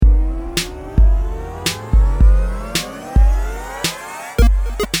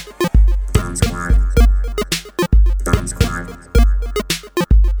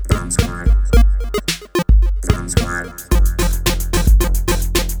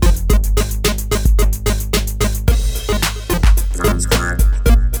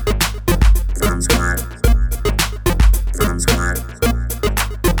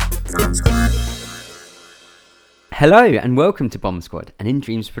Hello and welcome to Bomb Squad, an In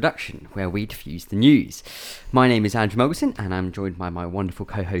Dreams production where we diffuse the news. My name is Andrew Mulgerson and I'm joined by my wonderful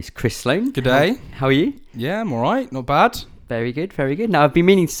co-host Chris Sloan. Good day. How are you? Yeah, I'm alright, not bad. Very good, very good. Now I've been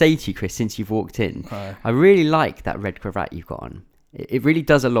meaning to say to you, Chris, since you've walked in, I really like that red cravat you've got on. It really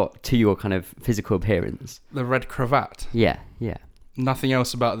does a lot to your kind of physical appearance. The red cravat. Yeah. Nothing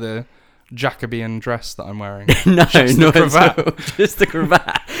else about the Jacobean dress that I'm wearing. No, Just not the at cravat. all. Just the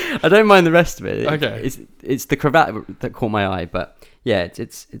cravat. I don't mind the rest of it. Okay. It's the cravat that caught my eye, but yeah,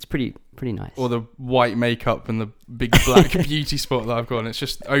 it's pretty nice. Or the white makeup and the big black beauty spot that I've got on. It's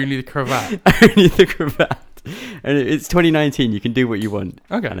just only the cravat. Only the cravat. And it's 2019. You can do what you want.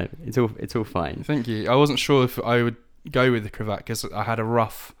 Okay. Kind of. It's all fine. Thank you. I wasn't sure if I would go with the cravat because I had a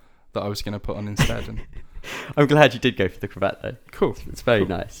ruff that I was going to put on instead. And I'm glad you did go for the cravat though. cool. It's very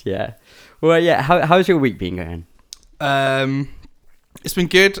nice. Yeah. Well, yeah. How's your week been going? It's been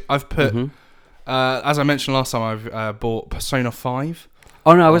good. I've put, as I mentioned last time, I've bought Persona 5.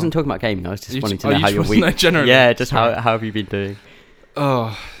 Oh no, I wasn't talking about gaming. I was just wanting to know how your week. No, generally. Yeah, just how have you been doing?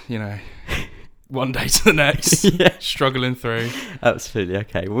 Oh, one day to the next, Yeah. struggling through. Absolutely.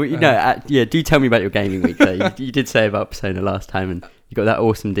 Okay. Well, do tell me about your gaming week though. You did say about Persona last time, and you got that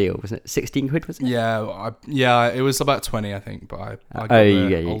awesome deal. Was it 16 quid? Was it? Yeah, it was about 20, I think, but I got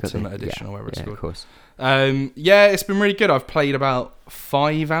the Ultimate Edition or whatever it's called. Of course. It's been really good. I've played about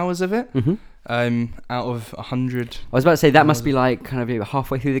 5 hours of it. Mm-hmm. Out of 100. I was about to say that must be like kind of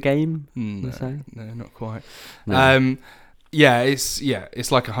halfway through the game. No, not quite. No.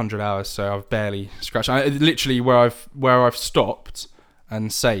 It's like 100 hours, so I've barely scratched. Literally where I've stopped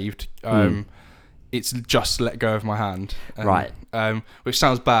and saved. It's just let go of my hand. Right. Which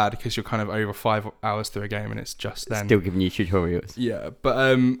sounds bad because you're kind of over 5 hours through a game and it's just then. Still giving you tutorials. Yeah,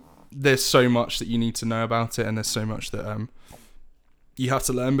 but there's so much that you need to know about it, and there's so much that you have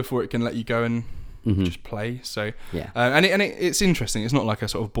to learn before it can let you go and just play. So yeah, it's interesting. It's not like a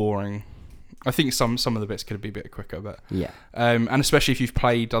sort of boring. I think some of the bits could be a bit quicker, but yeah, and especially if you've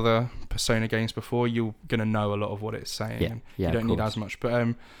played other Persona games before, you're gonna know a lot of what it's saying. Yeah, you don't need as much,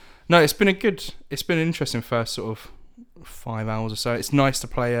 but no, it's been an interesting first sort of 5 hours or so. It's nice to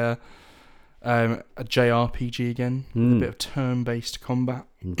play a JRPG again, a bit of turn-based combat.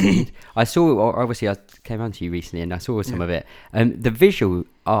 Indeed. I came on to you recently and I saw some of it. The visual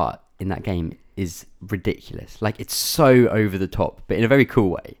art in that game is ridiculous. Like, it's so over the top, but in a very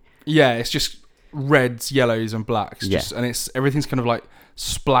cool way. Yeah, it's just reds, yellows, and blacks. And everything's kind of like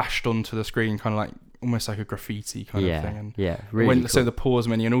splashed onto the screen, kind of like almost like a graffiti kind of thing. And really cool. So the pause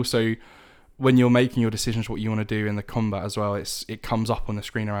menu, and also when you're making your decisions, what you want to do in the combat as well, it comes up on the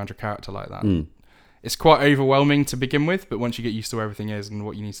screen around your character like that. It's quite overwhelming to begin with, but once you get used to where everything is and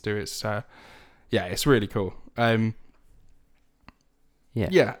what you need to do, it's really cool. I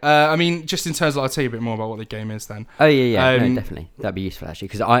mean, just in terms of, I'll tell you a bit more about what the game is then. Oh yeah, no, definitely. That'd be useful actually,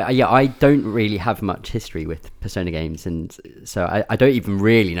 because I don't really have much history with Persona games, and so I don't even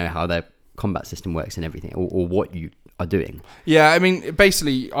really know how their combat system works and everything, or what you are doing. Yeah, I mean,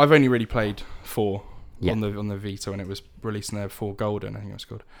 basically, I've only really played 4 on the Vita when it was released, and 4 Golden, I think it was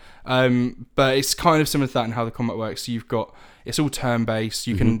called. But it's kind of similar to that in how the combat works. So it's all turn-based.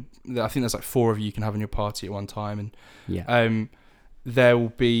 You can, I think there's like 4 of you can have in your party at one time, and there will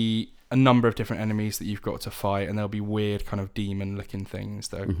be a number of different enemies that you've got to fight, and there'll be weird kind of demon-looking things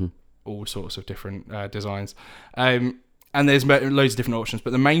that are all sorts of different designs. And there's loads of different options,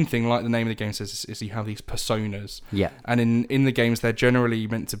 but the main thing, like the name of the game says, is you have these personas. Yeah. And in the games, they're generally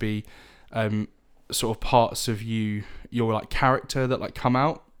meant to be sort of parts of your like character that like come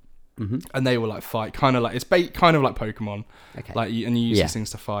out, and they will like fight, kind of like kind of like Pokemon. Okay. Like you use these things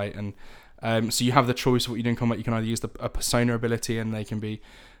to fight, and so you have the choice of what you do in combat. You can either use a persona ability, and they can be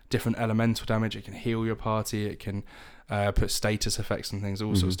different elemental damage. It can heal your party. It can put status effects and things,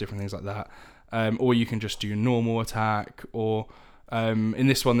 all sorts of different things like that. Or you can just do normal attack, or in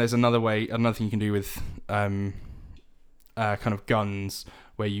this one there's another thing you can do with kind of guns,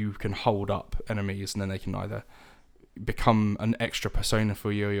 where you can hold up enemies and then they can either become an extra persona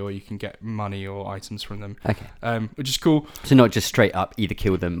for you, or you can get money or items from them. Okay. Which is cool. So not just straight up either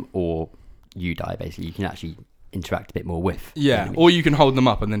kill them or you die, basically. You can actually interact a bit more with enemies. Or you can hold them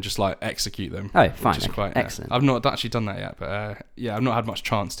up and then just like execute them. Oh, fine. Which is quite excellent. I've not actually done that yet, but I've not had much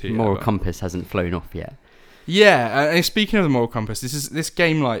chance to. Moral compass hasn't flown off yet. Yeah, and speaking of the moral compass, this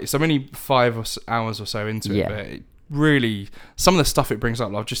game, like, so I'm only 5 hours or so into it, but it really, some of the stuff it brings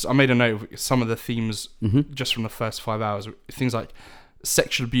up, I made a note of some of the themes just from the first 5 hours. Things like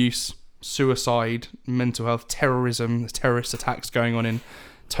sexual abuse, suicide, mental health, terrorism, there's terrorist attacks going on in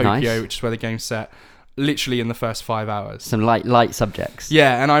Tokyo, which is where the game's set. literally in the first 5 hours. Some light subjects.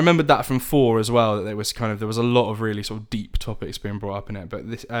 Yeah, and I remembered that from 4 as well, that there was a lot of really sort of deep topics being brought up in it. But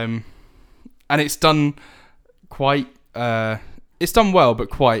this, and it's done quite, it's done well, but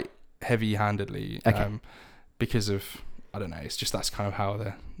quite heavy-handedly, because of, I don't know, it's just that's kind of how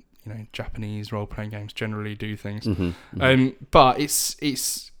the Japanese role-playing games generally do things. But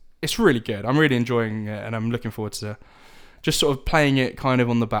it's really good. I'm really enjoying it, and I'm looking forward to just sort of playing it kind of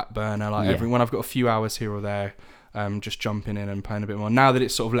on the back burner, when I've got a few hours here or there, just jumping in and playing a bit more. Now that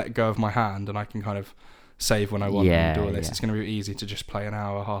it's sort of let go of my hand and I can kind of save when I want and do all this, it's going to be easy to just play an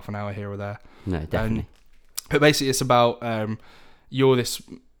hour, half an hour here or there. No, definitely. But basically, it's about you're this.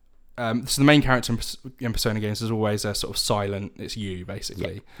 So the main character in Persona games is always a sort of silent. It's you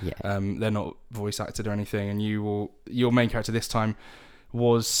basically. Yeah. They're not voice acted or anything, and your main character this time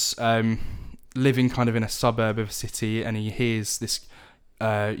was living kind of in a suburb of a city, and he hears this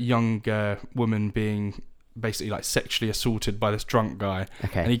younger woman being basically like sexually assaulted by this drunk guy,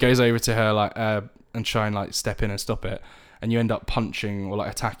 and he goes over to her like and try and like step in and stop it, and you end up punching or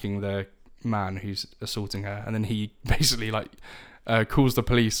like attacking the man who's assaulting her, and then he basically like calls the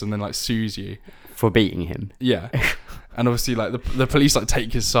police and then like sues you for beating him. Yeah. And obviously like the police like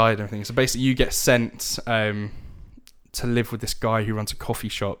take his side and everything, so basically you get sent to live with this guy who runs a coffee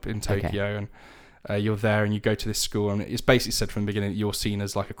shop in Tokyo, and you're there and you go to this school, and it's basically said from the beginning that you're seen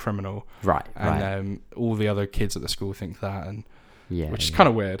as like a criminal, right? All the other kids at the school think that, and which is kind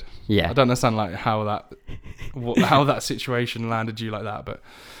of weird. Yeah, I don't understand like how that situation landed you like that, but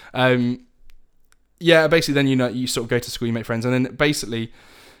basically then you sort of go to school, you make friends, and then basically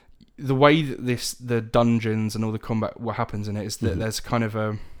the way that the dungeons and all the combat, what happens in it is that there's kind of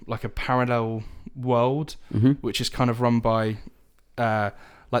a parallel world, which is kind of run by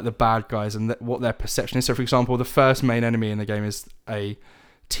like the bad guys and what their perception is. So for example, the first main enemy in the game is a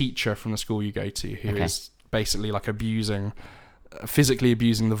teacher from the school you go to who is basically like physically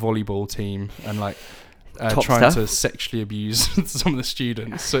abusing the volleyball team and like trying to sexually abuse some of the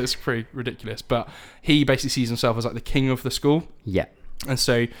students. So it's pretty ridiculous, but he basically sees himself as like the king of the school. Yeah. And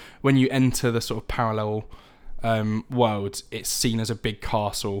so when you enter the sort of parallel world, it's seen as a big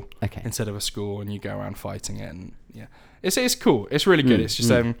castle instead of a school, and you go around fighting it, and it's cool. It's really good. It's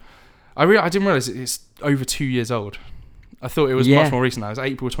just I didn't realize it's over 2 years old. I thought it was much more recent. It was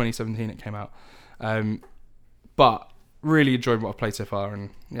April 2017 it came out, but really enjoyed what I've played so far,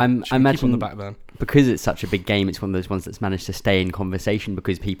 and I imagine keep on the back burner. Because it's such a big game, it's one of those ones that's managed to stay in conversation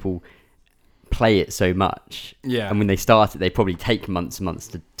because people play it so much, and when they start it they probably take months and months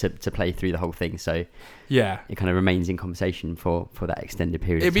to play through the whole thing, so it kind of remains in conversation for that extended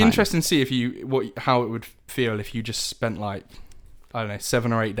period. It'd be interesting to see how it would feel if you just spent like, I don't know,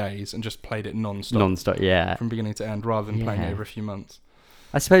 7 or 8 days and just played it non-stop, from beginning to end, rather than playing it over a few months.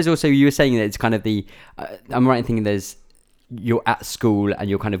 I suppose also you were saying that it's kind of I'm right in thinking you're at school and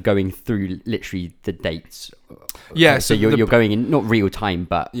you're kind of going through literally the dates. Yeah, so you're going in not real time,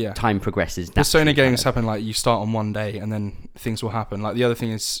 but time progresses. Persona games happen like you start on one day and then things will happen. Like the other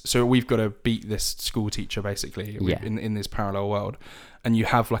thing is, so we've got to beat this school teacher basically in this parallel world, and you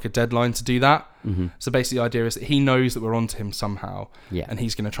have like a deadline to do that. So basically the idea is that he knows that we're onto him somehow, and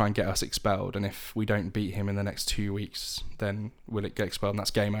he's going to try and get us expelled, and if we don't beat him in the next 2 weeks, then we'll get expelled, and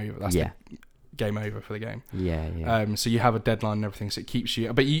that's game over. That's game over for the game. So you have a deadline and everything, so it keeps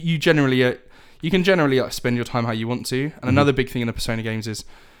you, but you generally you can generally spend your time how you want to. And another big thing in the Persona games is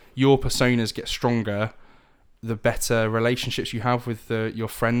your personas get stronger the better relationships you have with your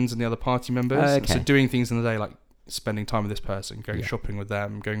friends and the other party members. So doing things in the day like spending time with this person, going shopping with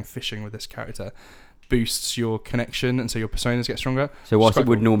them, going fishing with this character, boosts your connection, and so your personas get stronger. So whilst it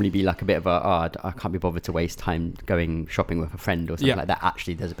would normally be like a bit of I can't be bothered to waste time going shopping with a friend or something like that,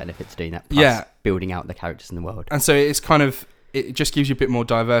 actually there's a benefit to doing that, plus building out the characters in the world. And so it's kind of, it just gives you a bit more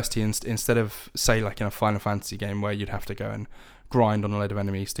diversity instead of, say, like in a Final Fantasy game where you'd have to go and grind on a load of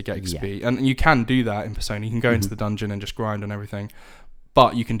enemies to get XP. And you can do that in Persona. You can go into the dungeon and just grind on everything,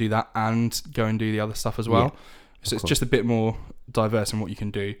 but you can do that and go and do the other stuff as well. So it's just a bit more diverse in what you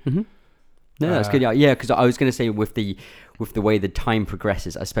can do. No, that's good. Yeah, because I was going to say with the way the time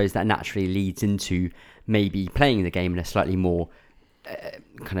progresses, I suppose that naturally leads into maybe playing the game in a slightly more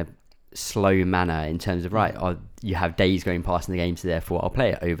kind of slow manner in terms of you have days going past in the game, so therefore I'll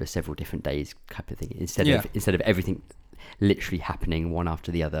play it over several different days, type of thing, instead of everything literally happening one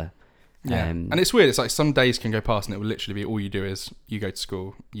after the other. And it's weird. It's like some days can go past and it will literally be all you do is you go to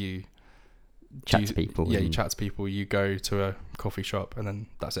school, you chat to people. Yeah, you chat to people, you go to a coffee shop, and then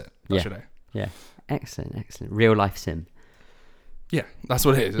that's it. That's your day. Yeah. Excellent. Real life sim. Yeah, that's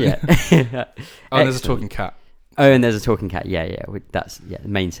what it is. Yeah. And there's a talking cat. Oh, and there's a talking cat. Yeah. That's the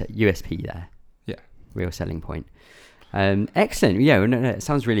main USP there. Yeah. real selling point. Excellent. Yeah, no, it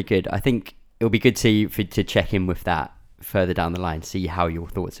sounds really good. I think it'll be good to check in with that further down the line, see how your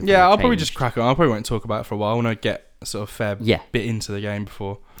thoughts have I'll changed. probably just crack on. I probably won't talk about it for a while when I get a sort of fair bit into the game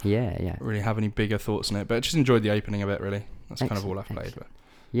before really have any bigger thoughts on it. But I just enjoyed the opening of it, really. That's kind of all I've played. But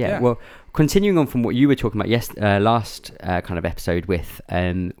well, continuing on from what you were talking about last kind of episode with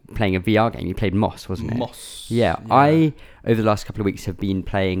playing a VR game, you played Moss, wasn't it? Moss. Yeah. I, over the last couple of weeks, have been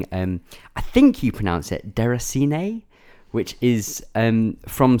playing, I think you pronounce it Deracine, which is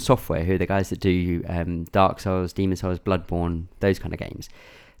From Software, who are the guys that do Dark Souls, Demon Souls, Bloodborne, those kind of games.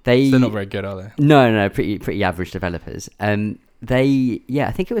 They're not very good, are they? No, pretty average developers. I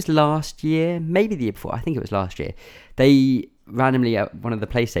think it was last year, maybe the year before. I think it was last year. They randomly at one of the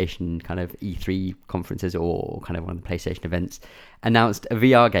PlayStation kind of E3 conferences or kind of one of the PlayStation events announced a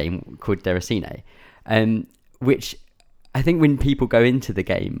VR game called Deracine, which I think when people go into the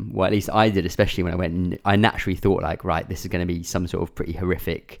game, well, at least I did, especially when I went, I naturally thought like, right, this is going to be some sort of pretty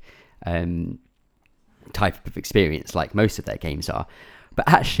horrific type of experience like most of their games are. But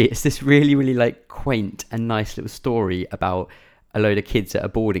actually, it's this really, really like quaint and nice little story about a load of kids at a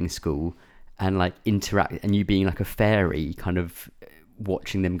boarding school and like interact, and you being like a fairy, kind of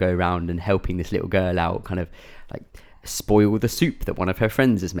watching them go around and helping this little girl out, kind of like spoil the soup that one of her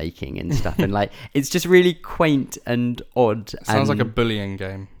friends is making and stuff. And like, it's just really quaint and odd. It sounds like a bullying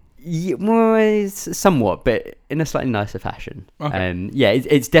game. Yeah, well, it's somewhat, but in a slightly nicer fashion. Okay.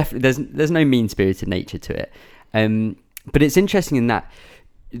 It's definitely there's no mean-spirited nature to it. But it's interesting in that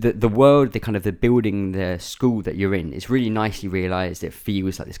the world, the building, the school that you're in is really nicely realised. It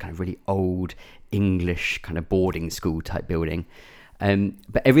feels like this kind of really old English kind of boarding school type building.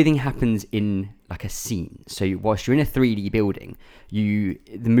 But everything happens in like a scene. So whilst you're in a 3D building, the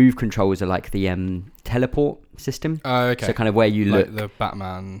move controls are like the teleport system. Okay. So kind of where you like look. The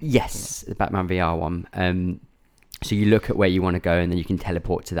Batman. Yes, the Batman VR one. So you look at where you want to go, and then you can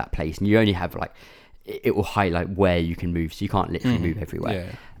teleport to that place. And you only have like, it will highlight where you can move, so you can't literally move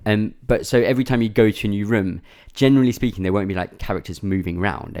everywhere. But so every time you go to a new room, generally speaking, there won't be like characters moving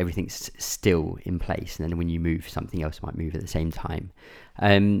around. Everything's still in place, and then when you move, something else might move at the same time.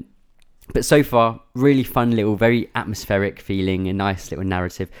 But so far, really fun little, very atmospheric feeling, a nice little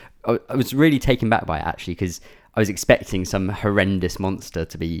narrative. I was really taken back by it actually, because I was expecting some horrendous monster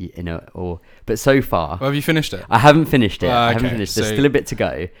to be in it, but so far... Well, have you finished it? I haven't finished it. Okay. There's still a bit to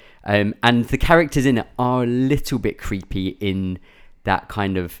go. And the characters in it are a little bit creepy in that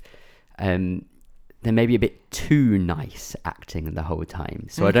kind of... they're maybe a bit too nice acting the whole time.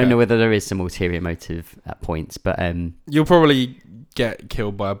 So I don't know whether there is some ulterior motive at points, but... you'll probably get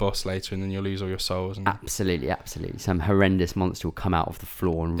killed by a boss later, and then you'll lose all your souls. And Absolutely. Some horrendous monster will come out of the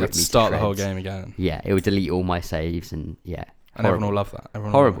floor and rip me to start the shreds. whole game again. Yeah, it will delete all my saves, and yeah. And everyone will love that.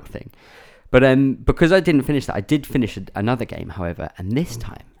 Horrible thing. But because I didn't finish that, I did finish another game, however, and this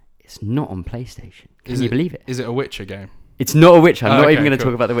time it's not on PlayStation. Can you believe it? Is it a Witcher game? It's not a Witcher. I'm not even going to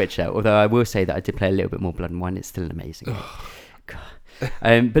cool. talk about the Witcher, although I will say that I did play a little bit more Blood and Wine. It's still an amazing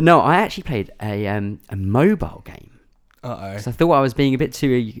game. But no, I actually played a mobile game. Uh-oh. So I thought I was being a bit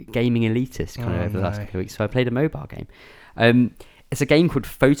too gaming elitist kind of over the last couple of weeks, so I played a mobile game. It's a game called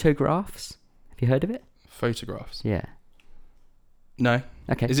Photographs. Have you heard of it? Photographs? Yeah. No.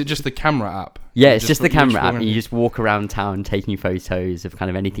 Okay. Is it just the camera app? Yeah, it's just the camera app, and you just walk around town taking photos of kind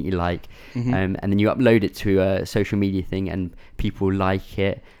of anything you like, and then you upload it to a social media thing, and people like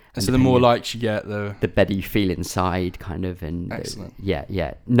it. And so the more likes you get, the better you feel inside, kind of. And excellent.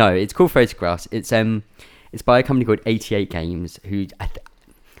 Yeah. No, it's called Photographs. It's by a company called 88 Games, who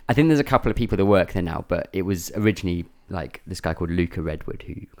I think there's a couple of people that work there now, but it was originally like this guy called Luca Redwood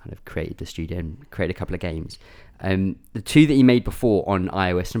who kind of created the studio and created a couple of games. The two that he made before on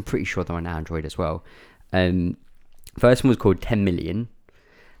iOS, I'm pretty sure they're on Android as well. First one was called 10 Million,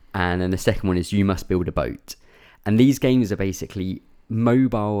 and then the second one is You Must Build a Boat. And these games are basically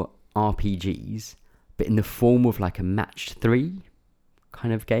mobile RPGs, but in the form of like a match 3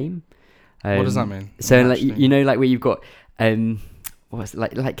 kind of game. What does that mean? So like you know, like where you've got what's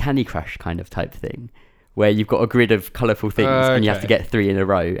like Candy Crush kind of type thing, where you've got a grid of colourful things and you have to get 3 in a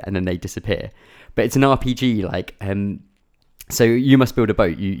row and then they disappear. But it's an RPG like so You Must Build a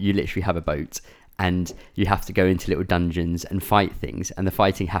Boat. You literally have a boat and you have to go into little dungeons and fight things, and the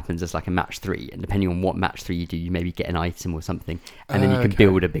fighting happens as like a match 3, and depending on what match 3 you do, you maybe get an item or something, and then you can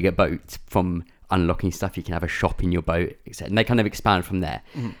build a bigger boat from unlocking stuff. You can have a shop in your boat, etc. And they kind of expand from there.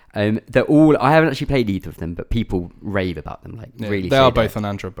 They're all, I haven't actually played either of them, but people rave about them. Like really, they are both on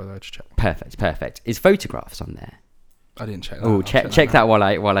Android, by the way. To check. Perfect. Is Photographs on there? I didn't check that. Oh, check that while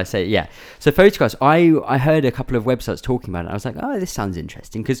I say it. Yeah. So photographs. I heard a couple of websites talking about it. I was like, oh, this sounds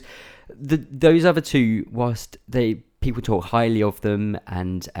interesting, because those other two, whilst people talk highly of them,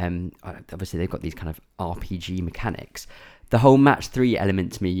 and obviously they've got these kind of RPG mechanics, the whole match 3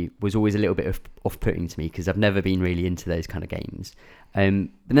 element to me was always a little bit off-putting to me, because I've never been really into those kind of games. But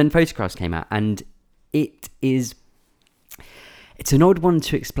then Photographs came out, and it's an odd one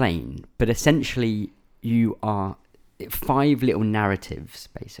to explain, but essentially you are 5 little narratives,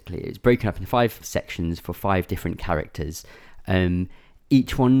 basically. It's broken up into 5 sections for 5 different characters.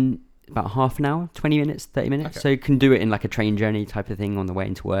 Each one about half an hour, 20 minutes, 30 minutes. Okay. So you can do it in like a train journey type of thing on the way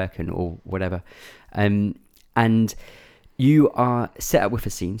into work or whatever. And you are set up with a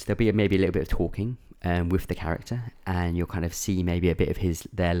scene, so there'll be maybe a little bit of talking with the character, and you'll kind of see maybe a bit of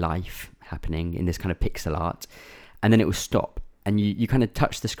their life happening in this kind of pixel art, and then it will stop, and you kind of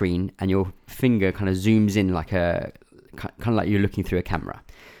touch the screen, and your finger kind of zooms in like you're looking through a camera,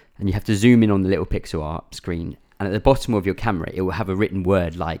 and you have to zoom in on the little pixel art screen, and at the bottom of your camera it will have a written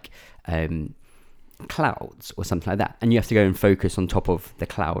word like clouds or something like that, and you have to go and focus on top of the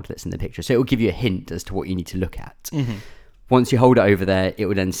cloud that's in the picture, so it will give you a hint as to what you need to look at. Mm-hmm. Once you hold it over there, it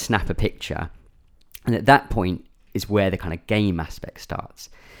will then snap a picture, and at that point is where the kind of game aspect starts.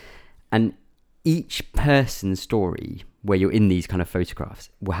 And each person's story, where you're in these kind of photographs,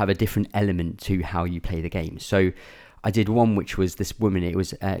 will have a different element to how you play the game. So I did one which was this woman. It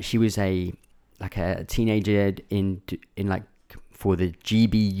was she was a teenager in for the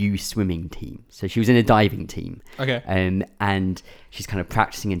GBU swimming team. So she was in a diving team. Okay. And she's kind of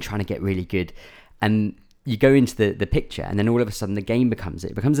practicing and trying to get really good. And you go into the picture, and then all of a sudden the game becomes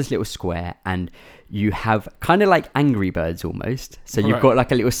this little square, and you have kind of like Angry Birds almost. So you've got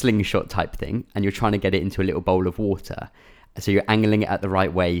like a little slingshot type thing, and you're trying to get it into a little bowl of water. So you're angling it at the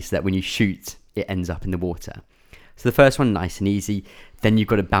right way so that when you shoot, it ends up in the water. So the first one, nice and easy. Then you've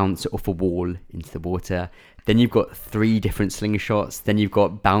got to bounce it off a wall into the water. Then you've got 3 different slingshots. Then you've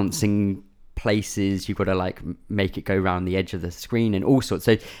got bouncing places. You've got to like make it go around the edge of the screen and all sorts.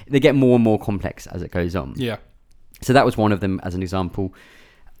 So they get more and more complex as it goes on. Yeah. So that was one of them as an example.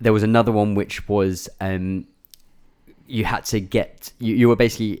 There was another one which was you had to get you were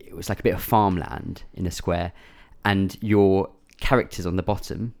basically, it was like a bit of farmland in a square, and your characters on the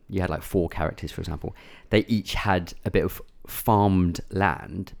bottom, you had like 4 characters, for example, they each had a bit of farmed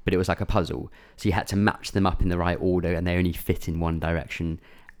land, but it was like a puzzle, so you had to match them up in the right order, and they only fit in one direction,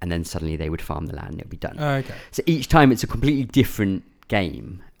 and then suddenly they would farm the land and it would be done. Okay. So each time it's a completely different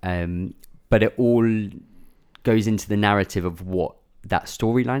game, but it all goes into the narrative of what that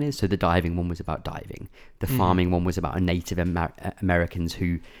storyline is. So the diving one was about diving. The farming one was about a Native Americans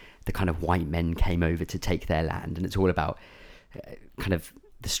who the kind of white men came over to take their land, and it's all about kind of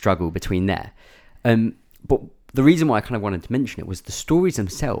the struggle between there. But the reason why I kind of wanted to mention it was the stories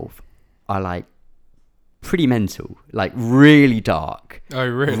themselves are like pretty mental, like really dark. Oh,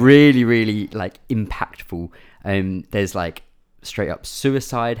 really? Really, really like impactful. There's like straight up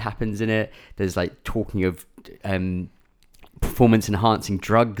suicide happens in it. There's like talking of performance enhancing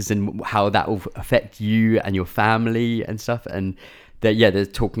drugs and how that will affect you and your family and stuff. And they're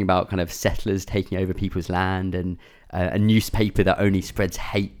talking about kind of settlers taking over people's land, and a newspaper that only spreads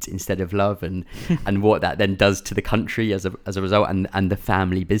hate instead of love, and and what that then does to the country as a result, and the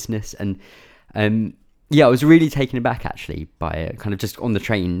family business. And I was really taken aback actually by kind of just on the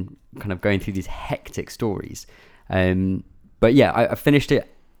train, kind of going through these hectic stories. But yeah, I finished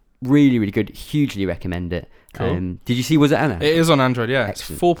it. Really, really good. Hugely recommend it. Cool. Did you see? Was it Anna? It is on Android. Yeah,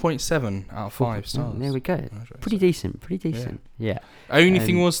 Excellent. It's 4.7 out of 5 stars. There we go. Pretty decent. Yeah. Only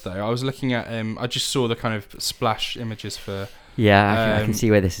thing was though, I was looking at. I just saw the kind of splash images for. Yeah, I can see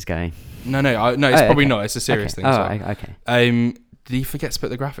where this is going. No, it's probably not. It's a serious thing. Okay. Did he forget to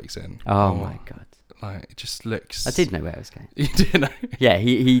put the graphics in? Oh my god. Like, it just looks. I did know where I was going. You did know? Yeah,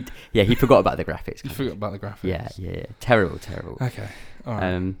 he forgot about the graphics. He forgot about the graphics. Yeah. Terrible. Okay. All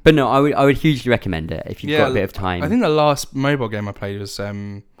right. But no, I would hugely recommend it if you've got a bit of time. I think the last mobile game I played was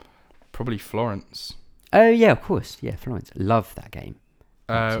probably Florence. Oh yeah, of course. Yeah, Florence. Love that game.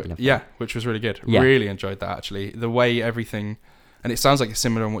 Which was really good. Yeah. Really enjoyed that actually. The way everything, and it sounds like it's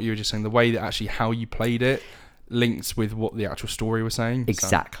similar on what you were just saying. The way that actually how you played it links with what the actual story was saying.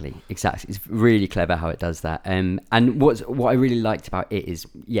 Exactly. It's really clever how it does that. And what I really liked about it is,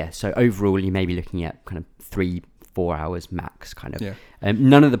 so overall you may be looking at kind of 3-4 hours max, kind of. Yeah.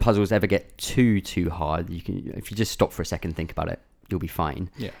 None of the puzzles ever get too hard. You can, if you just stop for a second, think about it, you'll be fine.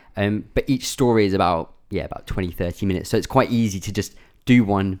 Yeah. But each story is about 20-30 minutes, so it's quite easy to just do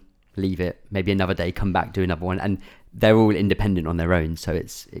one, leave it, maybe another day, come back, do another one, and they're all independent on their own, so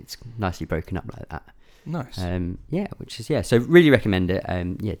it's nicely broken up like that. Nice. Yeah, which is so really recommend it.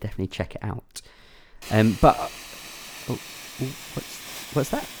 Yeah, definitely check it out. But what's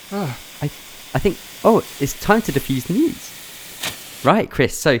that? I think it's time to diffuse the news. Right,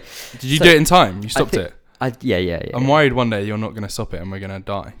 Chris. So did you do it in time? You stopped it. Yeah. I'm worried one day you're not going to stop it and we're going to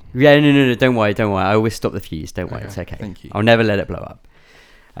die. Yeah, no. Don't worry. I always stop the fuse. Don't worry. It's okay. Thank you. I'll never let it blow up.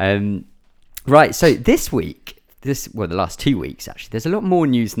 Right. So this week, the last 2 weeks actually, there's a lot more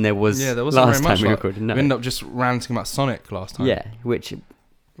news than there was. Yeah, there wasn't last very much. Time we recorded. No. We ended up just ranting about Sonic last time. Yeah, which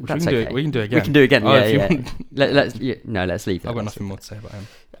that's okay. We can do it again. We can do it again. Yeah. Let's leave. I've got nothing more to say about him.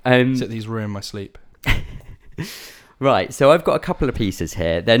 Except he's ruined my sleep. Right, so I've got a couple of pieces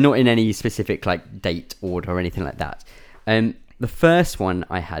here. They're not in any specific date order or anything like that. The first one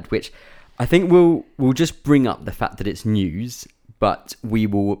I had, which I think we'll just bring up the fact that it's news, but we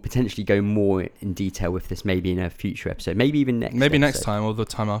will potentially go more in detail with this maybe in a future episode, maybe even next. Maybe episode. Next time or the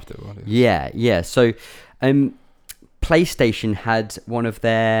time after. Yeah. So, PlayStation had one of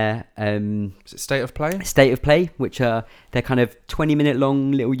their is it State of Play, which are they're kind of 20-minute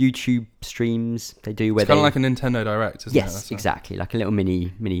long little YouTube streams they do where it's kind of like a Nintendo Direct, isn't it? Yes, exactly, like a little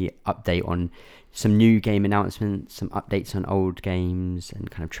mini update on some new game announcements, some updates on old games,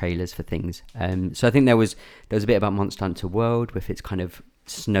 and kind of trailers for things. So I think there was a bit about Monster Hunter World with its kind of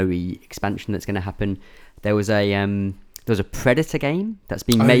snowy expansion that's going to happen. There was a Predator game that's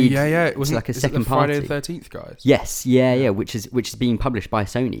been made. Yeah. It was like a second party. Friday the 13th guys. Yes, yeah, which is being published by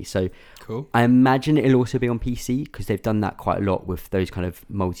Sony. So cool. I imagine it'll also be on PC because they've done that quite a lot with those kind of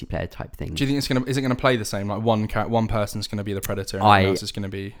multiplayer type things. Do you think is it going to play the same? Like one person's going to be the Predator and everyone else is going to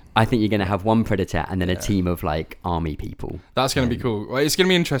be. I think you're going to have one Predator and then a team of army people. That's going to be cool. Well, it's going to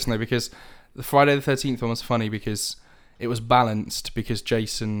be interesting though because the Friday the 13th one was funny because it was balanced because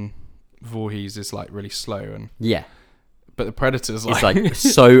Jason Voorhees is really slow and but the Predator's it's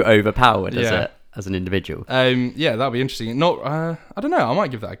so overpowered as an individual. Yeah, that'll be interesting. Not I don't know, I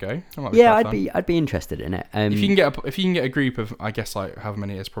might give that a go. I'd be interested in it. If you can get a group of I guess how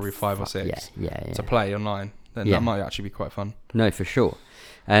many it's probably 5 or 6 to play online, then that might actually be quite fun. No, for sure.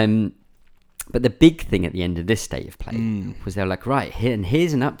 But the big thing at the end of this State of Play was they were like, right,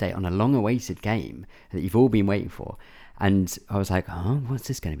 here's an update on a long-awaited game that you've all been waiting for. And I was like, oh, what's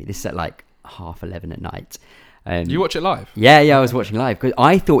this going to be? This is at 11:30 at night. You watch it live? Yeah, I was watching live because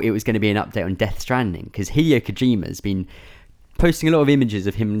I thought it was going to be an update on Death Stranding because Hideo Kojima's been posting a lot of images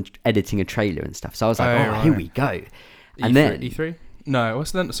of him editing a trailer and stuff. So I was like, here we go. And then E3? No,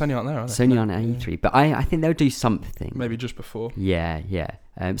 Sony aren't there, are they? Sony aren't at E3, but I think they'll do something. Maybe just before. Yeah.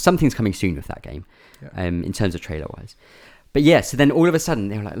 Something's coming soon with that game, in terms of trailer-wise. But yeah, so then all of a sudden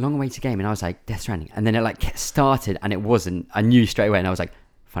they were like, long-awaited game, and I was like, Death Stranding. And then it started, and it wasn't. I knew straight away, and I was like,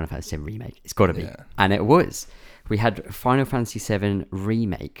 Final Fantasy VII Remake. It's got to be. Yeah. And it was. We had Final Fantasy VII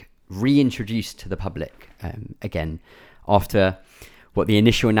Remake reintroduced to the public again after what the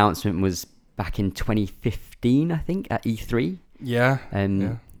initial announcement was back in 2015, I think, at E3. Yeah.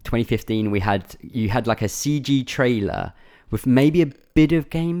 2015, you had a CG trailer with maybe a bit of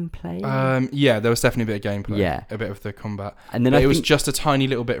gameplay. There was definitely a bit of gameplay. Yeah. A bit of the combat. And then it was just a tiny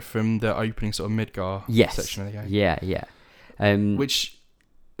little bit from the opening sort of Midgar section of the game. Yeah. Which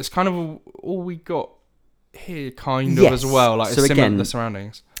is kind of all we got here, kind of as well. So similar to the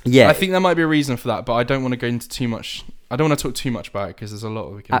surroundings. Yeah. I think there might be a reason for that, but I don't want to go into too much. I don't want to talk too much about it because there's a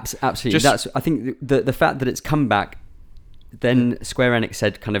lot we can. Absolutely. I think the fact that it's come back. Then Square Enix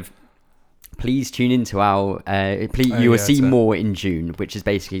said kind of, please tune into our, you will see more in June, which is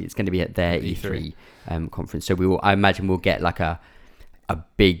basically, it's going to be at their E3 conference. So I imagine we'll get a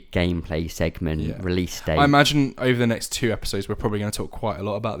big gameplay segment release date. I imagine over the next 2 episodes, we're probably going to talk quite a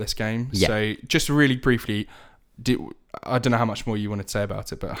lot about this game. Yeah. So just really briefly, I don't know how much more you wanted to say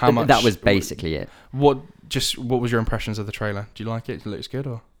about it, but how much... That was basically it. What was your impressions of the trailer? Do you like it? It looks good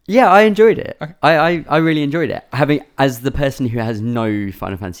or... Yeah, I enjoyed it. Okay. I really enjoyed it. As the person who has no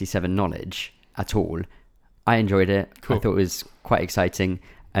Final Fantasy VII knowledge at all, I enjoyed it. Cool. I thought it was quite exciting.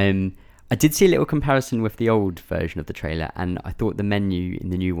 I did see a little comparison with the old version of the trailer, and I thought the menu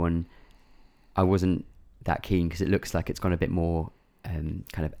in the new one, I wasn't that keen because it looks like it's gone a bit more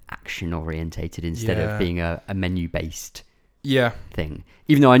kind of action orientated instead of being a menu based thing.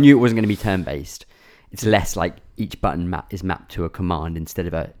 Even though I knew it wasn't going to be turn based. It's less like each button is mapped to a command instead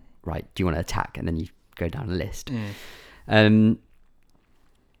of do you want to attack? And then you go down a list. But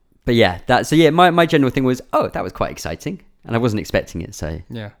my general thing was, that was quite exciting. And I wasn't expecting it, so...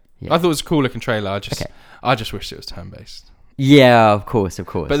 Yeah. I thought it was a cool looking trailer. I just wished it was turn based. Yeah, of course.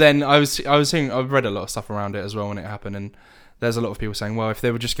 But then I've read a lot of stuff around it as well when it happened, and there's a lot of people saying, well, if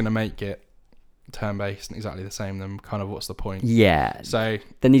they were just going to make it turn based and exactly the same, then kind of what's the point? Yeah. So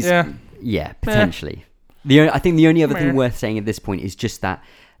then potentially. I think the only other thing worth saying at this point is just that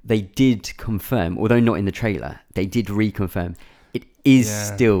they did confirm, although not in the trailer, they did reconfirm it is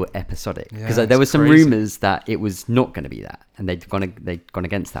still episodic, because there were some rumors that it was not going to be that, and they'd gone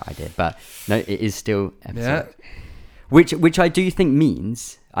against that idea. But no, it is still episodic, which I do think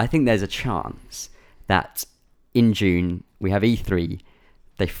means, I think there's a chance that in June we have E3,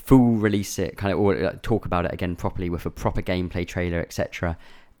 they full release it, kind of, or talk about it again properly with a proper gameplay trailer, etc.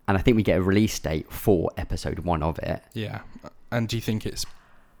 And I think we get a release date for episode 1 of it. Yeah. And do you think it's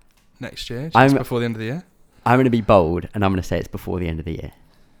next year? Just before the end of the year? I'm going to be bold, and I'm going to say it's before the end of the year.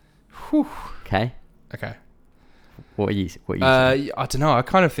 Whew. Okay. What are you saying? I don't know. I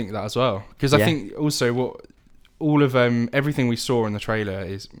kind of think that as well, because I think also what all of everything we saw in the trailer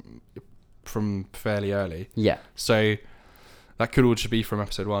is from fairly early. Yeah. So that could all just be from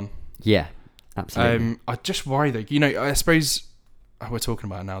episode 1. Yeah. Absolutely. I just worry though. I suppose we're talking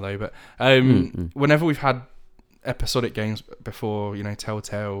about it now though, but whenever we've had episodic games before,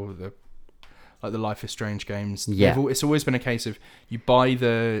 Telltale, the Life is Strange games, it's always been a case of you buy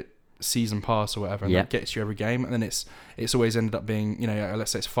the season pass or whatever, and that gets you every game, and then it's always ended up being,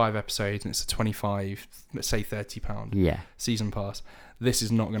 let's say it's 5 episodes and it's a 25, let's say £30 season pass. This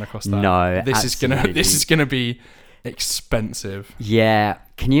is not going to cost that. No, this is going to be expensive. Yeah.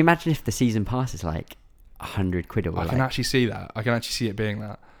 Can you imagine if the season pass is like £100 or I can actually see that. I can actually see it being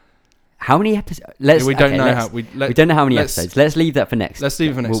that. How many episodes? We don't know how many episodes. Let's leave that for next. Let's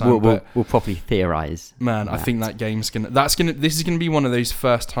leave it for next time. We'll probably theorize. Man, I think that game's this is gonna be one of those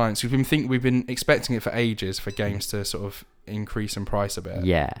first times. We've been expecting it for ages for games to sort of increase in price a bit.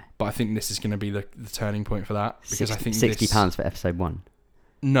 Yeah. But I think this is gonna be the turning point for that, because I think £60 for episode 1.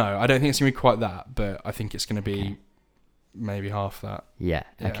 No, I don't think it's gonna be quite that, but I think it's gonna be maybe half that. Yeah.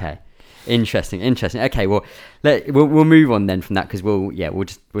 Okay. Interesting. Okay, well, we'll move on then from that, because we'll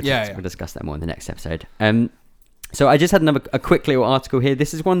discuss that more in the next episode. So I just had a quick little article here.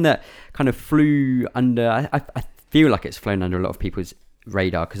 This is one that kind of flew under. I feel like it's flown under a lot of people's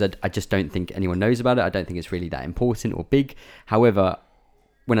radar, because I just don't think anyone knows about it. I don't think it's really that important or big. However,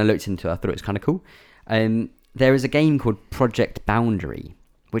 when I looked into it, I thought it was kind of cool. There is a game called Project Boundary,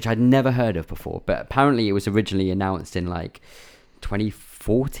 which I'd never heard of before, but apparently it was originally announced in like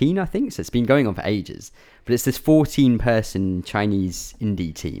 2014, I think. So it's been going on for ages. But it's this 14-person Chinese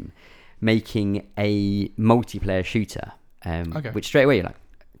indie team making a multiplayer shooter, which straight away you're like,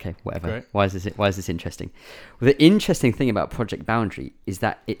 okay, whatever. Great. Why is this interesting? Well, the interesting thing about Project Boundary is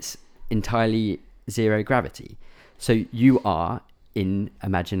that it's entirely zero gravity. So you are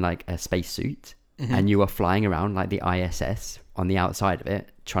imagine like a spacesuit, and you are flying around like the ISS on the outside of it,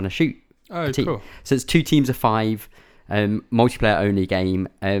 trying to shoot. Oh, cool. So it's 2 teams of 5. Multiplayer only game,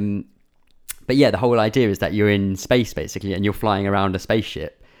 but yeah, the whole idea is that you're in space basically, and you're flying around a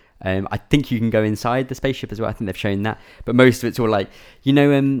spaceship. I think you can go inside the spaceship as well. I think they've shown that, but most of it's all like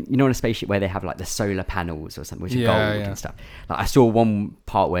on a spaceship where they have like the solar panels or something, which are gold and stuff. Like I saw one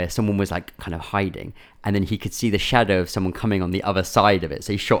part where someone was like kind of hiding, and then he could see the shadow of someone coming on the other side of it,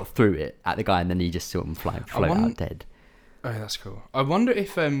 so he shot through it at the guy, and then he just saw him float out dead. Oh, that's cool. I wonder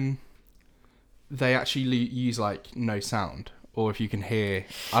if they actually use like no sound, or if you can hear.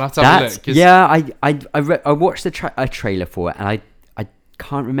 I'll have to have a look. Yeah, I watched a trailer for it, and I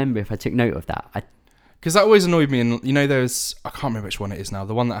can't remember if I took note of that. Because that always annoyed me. And there's, I can't remember which one it is now.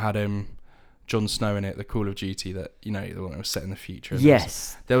 The one that had Jon Snow in it, the Call of Duty, that the one that was set in the future.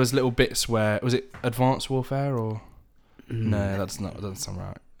 Yes. There was little bits where, was it Advanced Warfare or? No, that doesn't sound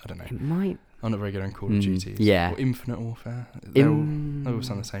right. I don't know. It might. I'm not very good on Call of Duty. Yeah. Or Infinite Warfare. They all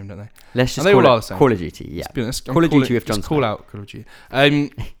sound the same, don't they? Let's just call it Call of Duty. Yeah. Let's be honest, Call of Duty with Jon Snow. Call out Call of Duty.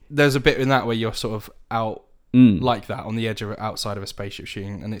 There's a bit in that where you're sort of out like that on the edge of outside of a spaceship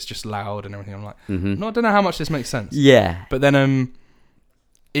shooting, and it's just loud and everything. I'm like, no, I don't know how much this makes sense. Yeah. But then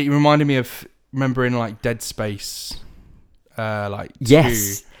it reminded me of, remember in like Dead Space,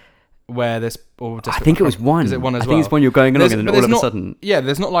 yes. 2, where there's, I think it was 1. Is it 1 as well? I think it's 1 you're going along, and then all of a sudden,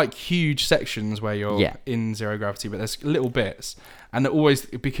 there's not like huge sections where you're in zero gravity, but there's little bits, and always,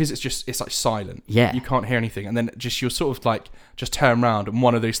 because it's like silent. Yeah, you can't hear anything, and then you'll sort of like just turn around, and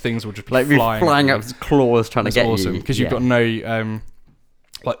one of those things will just be like flying out with claws trying to get awesome, you. Because you've got no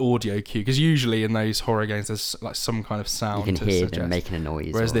like audio cue, because usually in those horror games there's like some kind of sound you can hear them making a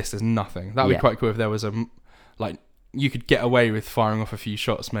noise, whereas there's nothing. That'd be quite cool if there was you could get away with firing off a few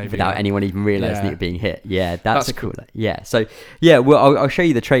shots maybe without anyone even realising you're being hit. Yeah, that's a cool. Yeah, so well, I'll show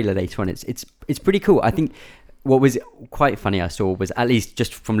you the trailer later on. It's pretty cool. I think what was quite funny I saw was, at least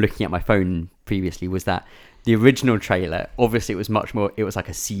just from looking at my phone previously, was that the original trailer, obviously it was much more, it was like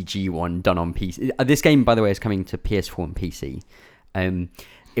a CG one done on PC. This game, by the way, is coming to PS4 and PC.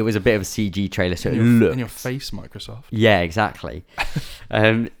 it was a bit of a CG trailer, so it looked in your face, Microsoft. Yeah, exactly.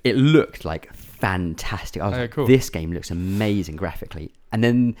 It looked like fantastic. I was like, cool. This game looks amazing graphically, and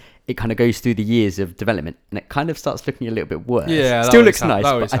then it kind of goes through the years of development, and it kind of starts looking a little bit worse. Yeah, still looks nice,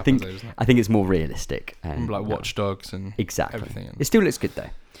 but I think it's more realistic. Like Watch Dogs and exactly. Everything. It still looks good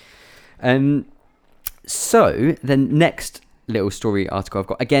though. So the next little story article I've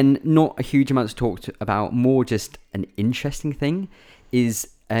got, again, not a huge amount to talk about, more just an interesting thing, is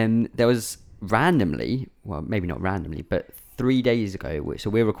there was randomly, well, maybe not randomly, but 3 days ago, so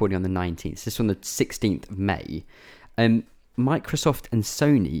we're recording on the 19th, this is on the 16th of May, Microsoft and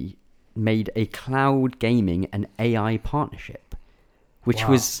Sony made a cloud gaming and AI partnership, which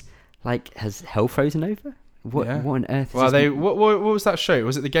was like, has hell frozen over? What on earth? Well, what was that show?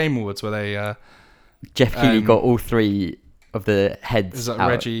 Was it the Game Awards where they... Jeff Keighley got all three of the heads. Is that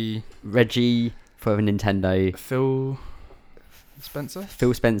out. Reggie for Nintendo, Phil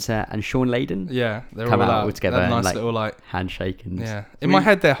Spencer, and Sean Layden. Yeah, they're come all out together. Nice and, like, little handshake and my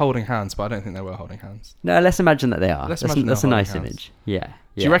head they're holding hands, but I don't think they were holding hands. No, let's imagine that they are. That's a nice hands. image. Yeah.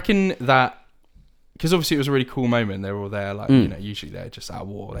 Do you reckon that? Because obviously it was a really cool moment. They were all there, like usually they're just at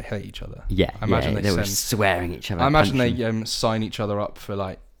war. They hate each other. Yeah, I imagine they were swearing each other. I imagine they sign each other up for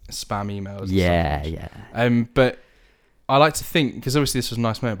like spam emails. Yeah. But I like to think, because obviously this was a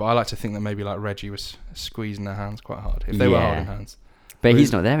nice moment, but I like to think that maybe like Reggie was squeezing their hands quite hard if they were holding hands. But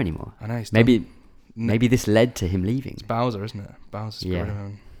he's not there anymore. I know. He's maybe this led to him leaving. It's Bowser, isn't it? Bowser's got rid of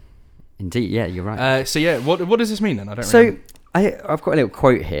him. Indeed, yeah, you're right. What does this mean then? I've got a little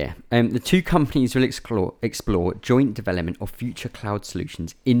quote here. The two companies will explore joint development of future cloud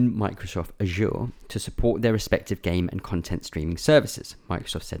solutions in Microsoft Azure to support their respective game and content streaming services,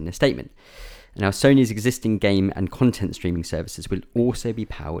 Microsoft said in a statement. Now, Sony's existing game and content streaming services will also be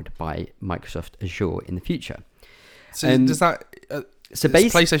powered by Microsoft Azure in the future. So does that...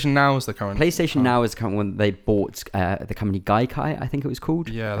 PlayStation Now is the current... PlayStation Now is the current one. They bought the company Gaikai, I think it was called.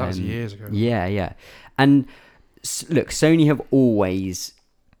 Yeah, that was years ago. Yeah. And look, Sony have always...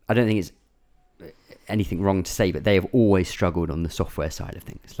 I don't think it's anything wrong to say, but they have always struggled on the software side of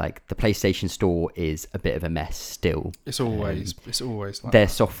things. Like, the PlayStation Store is a bit of a mess still. It's always like their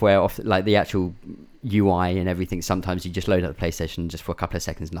software, like the actual UI and everything. Sometimes you just load up the PlayStation, just for a couple of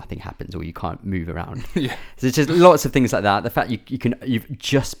seconds, nothing happens, or you can't move around. Yeah. So it's just lots of things like that. The fact you've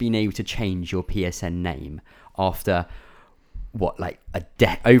just been able to change your PSN name after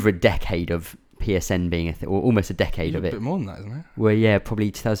over a decade of PSN being a thing, or almost a decade of it. A bit more than that, isn't it? Well, yeah,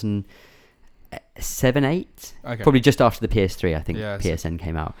 probably 2007, 8. Okay. Probably just after the PS3, I think PSN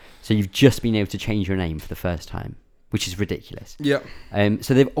came out. So you've just been able to change your name for the first time, which is ridiculous. Yeah.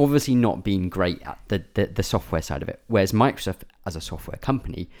 So they've obviously not been great at the software side of it, whereas Microsoft, as a software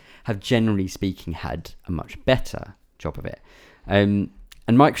company, have generally speaking had a much better job of it. And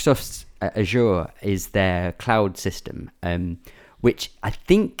Microsoft's Azure is their cloud system, which I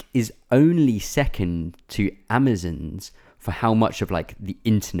think is only second to Amazon's for how much of like the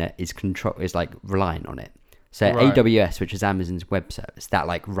internet is like reliant on it. So AWS, which is Amazon's web service, that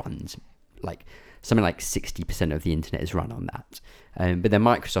like runs like something like 60% of the internet is run on that. But then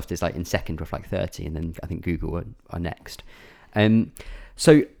Microsoft is like in second with like 30, and then I think Google are next.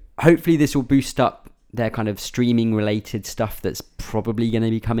 So hopefully this will boost up their kind of streaming related stuff that's probably going to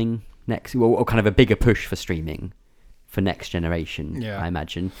be coming next, or kind of a bigger push for streaming for next generation, I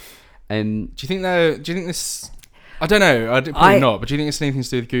imagine. Do you think this... I don't know, probably not, but do you think it's anything to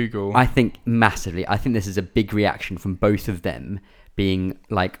do with Google? I think massively. I think this is a big reaction from both of them being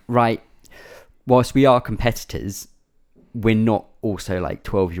like, right, whilst we are competitors, we're not also like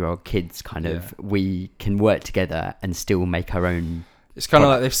 12-year-old kids kind of. We can work together and still make our own. It's kind of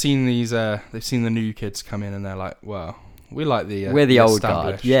like they've seen the new kids come in and they're like, well, we're like we're the old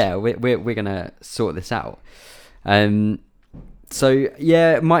guard. Yeah, we're going to sort this out. So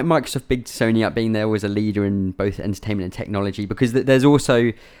yeah, Microsoft bigged Sony up being there was a leader in both entertainment and technology, because there's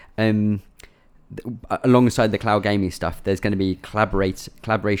also alongside the cloud gaming stuff, there's going to be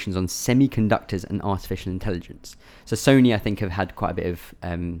collaborations on semiconductors and artificial intelligence. So Sony, I think, have had quite a bit of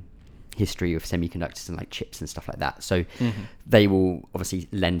history of semiconductors and like chips and stuff like that. So they will obviously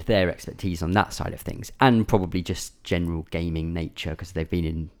lend their expertise on that side of things, and probably just general gaming nature because they've been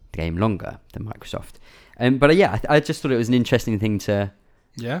in the game longer than Microsoft. But yeah, I just thought it was an interesting thing to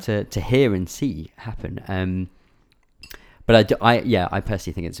hear and see happen. But I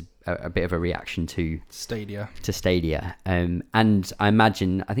personally think it's a bit of a reaction to Stadia. And I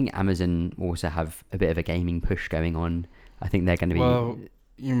think Amazon also have a bit of a gaming push going on. I think they're going to be... Well,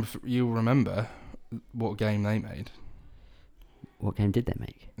 you'll remember what game they made. What game did they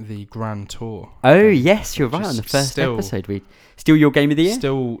make? The Grand Tour. Oh yes, you're right. On the first episode, still your game of the year.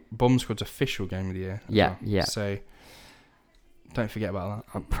 Still Bomb Squad's official game of the year. Yeah, well. yeah. So don't forget about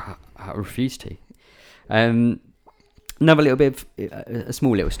that. I refuse to. Another little bit of a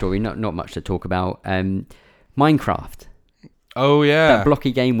small little story, not much to talk about. Minecraft. Oh yeah, that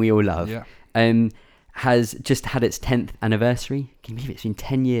blocky game we all love. Yeah. Has just had its 10th anniversary. Can you believe it's been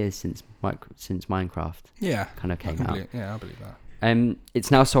 10 years since Minecraft? Yeah, kind of came out. I believe that.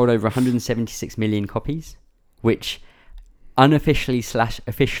 It's now sold over 176 million copies, which unofficially /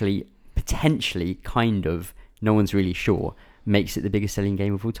 officially, potentially, kind of, no one's really sure, makes it the biggest selling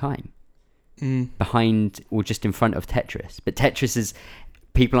game of all time. Behind or just in front of Tetris. But Tetris is...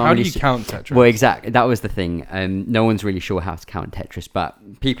 People aren't how really do you count Tetris? Well, exactly. That was the thing. No one's really sure how to count Tetris,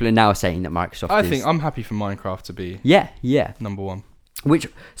 but people are now saying that Microsoft I think I'm happy for Minecraft to be number one.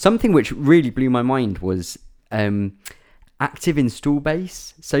 Something which really blew my mind was active install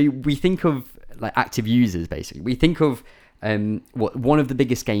base. So we think of like active users, basically. We think of one of the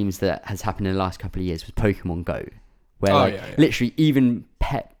biggest games that has happened in the last couple of years was Pokemon Go, where literally even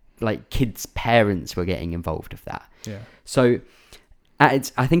kids' parents were getting involved with that. Yeah. So I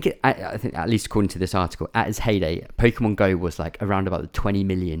think at least according to this article, at its heyday, Pokemon Go was like around about the 20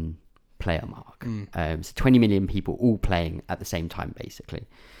 million player mark. So 20 million people all playing at the same time, basically,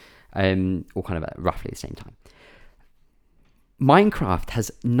 or kind of at roughly the same time. Minecraft has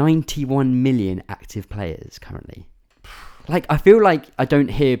 91 million active players currently. Like, I feel like I don't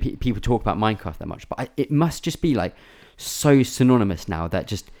hear people talk about Minecraft that much, but it must just be like so synonymous now that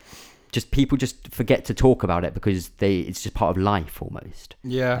just people just forget to talk about it because it's just part of life almost.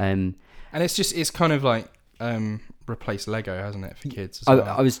 Yeah. And it's kind of like replaced Lego, hasn't it, for kids as well?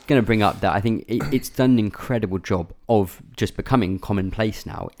 I was going to bring up that I think it's done an incredible job of just becoming commonplace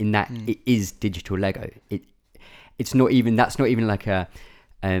now in that it is digital Lego. It's not even like a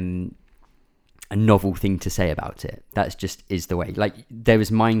novel thing to say about it. That's just is the way. Like there is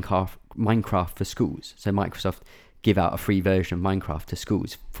Minecraft for schools. So Microsoft give out a free version of Minecraft to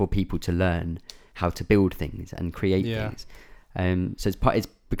schools for people to learn how to build things and create things. So it's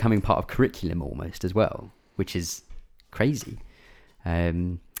becoming part of curriculum almost as well, which is crazy.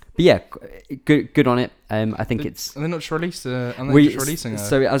 But yeah, good on it. I think it's. And they're not just releasing.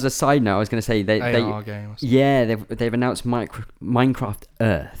 So as a side note, I was going to say AR game. Yeah, they've announced Minecraft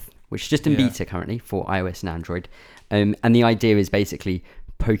Earth, which is just in beta currently for iOS and Android. And the idea is basically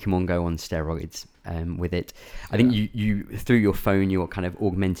Pokemon Go on steroids. With it, I think you through your phone, your kind of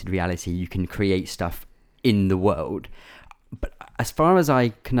augmented reality, you can create stuff in the world. But as far as I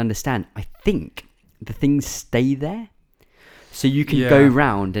can understand, I think the things stay there. So you can go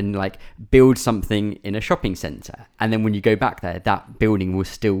round and like build something in a shopping centre, and then when you go back there, that building will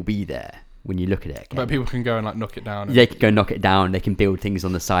still be there when you look at it again. But people can go and like knock it down. They can go knock it down. They can build things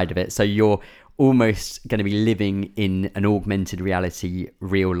on the side of it. So you're almost going to be living in an augmented reality,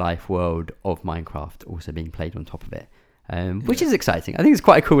 real life world of Minecraft, also being played on top of it, which is exciting. I think it's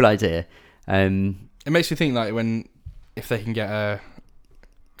quite a cool idea. It makes me think like if they can get a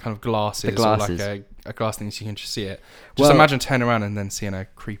kind of glasses. Or like a glass thing so you can just see it. Imagine turning around and then seeing a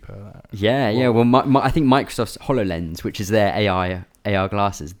creeper. Yeah. Well, I think Microsoft's HoloLens, which is their AR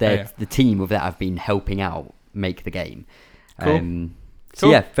glasses, the team of that have been helping out make the game. Cool. So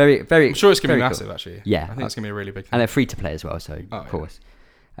yeah, very, very. I'm sure it's going to be massive, cool. Actually. Yeah, I think it's going to be a really big thing. And they're free to play as well, so of course.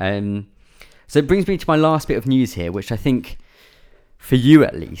 So it brings me to my last bit of news here, which I think, for you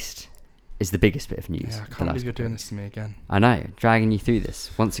at least, is the biggest bit of news. Yeah, I can't believe you're doing this to me again. I know, dragging you through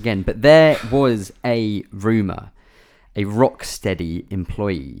this once again. But there was a rumour, a Rocksteady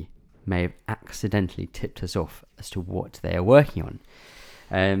employee may have accidentally tipped us off as to what they are working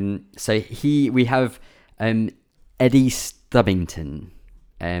on. So we have Eddie Stubbington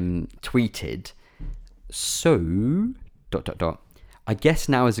tweeted, so ... I guess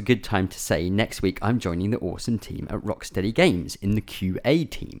now is a good time to say next week I'm joining the awesome team at Rocksteady Games in the QA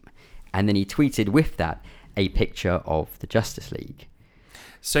team. And then he tweeted with that a picture of the Justice League.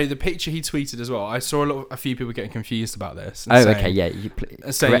 So the picture he tweeted as well, I saw a few people getting confused about this. Okay, yeah.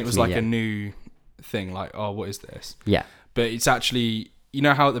 Saying it was like a new thing, like, oh, what is this? Yeah. But it's actually, you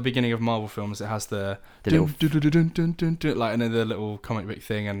know how at the beginning of Marvel films it has the little like another little comic book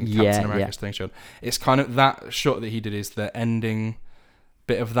thing and Captain America's thing shot. It's kind of that shot that he did is the ending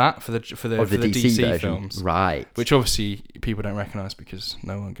bit of that for the DC films, right? Which obviously people don't recognise because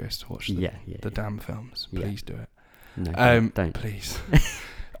no one goes to watch the damn films. Please do it. No, don't. Please.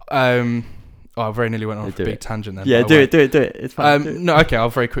 I very nearly went on a big tangent then. Yeah, do it. It's fine. No, okay. I'll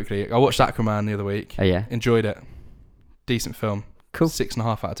very quickly. I watched Aquaman the other week. Oh yeah, enjoyed it. Decent film. Cool. 6.5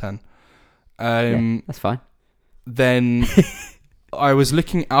 out of 10. That's fine. Then I was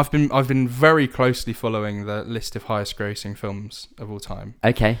looking. I've been very closely following the list of highest grossing films of all time.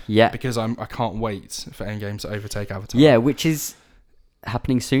 Okay, yeah. Because I can't wait for Endgame to overtake Avatar. Yeah, which is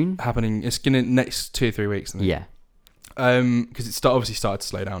happening soon. It's gonna next 2 or 3 weeks. I think. Yeah. Because it obviously started to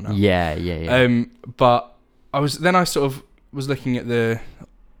slow down now. Yeah. But I sort of was looking at the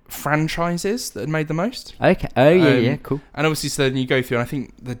franchises that had made the most. Okay. Oh yeah, cool. And obviously, so then you go through, and I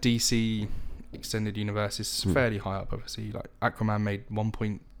think the DC extended universe is fairly high up. Obviously, like Aquaman made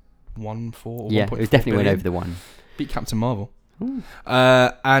 1.14 or 1.4 it definitely billion. went over the one. Beat Captain Marvel.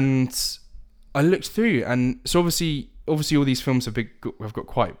 And I looked through, and so obviously all these films have got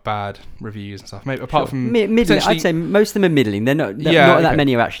quite bad reviews and stuff. Maybe apart from middling, I'd say most of them are middling. They're not that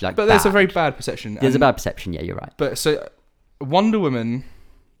many are actually like. But there's a very bad perception. There's a bad perception. Yeah, you're right. But so Wonder Woman,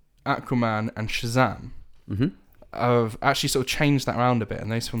 Aquaman, and Shazam. Mm-hmm. Have actually sort of changed that around a bit,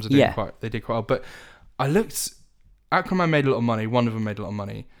 and those films are doing they did quite well. But I looked, Aquaman made a lot of money, Wonder Woman made a lot of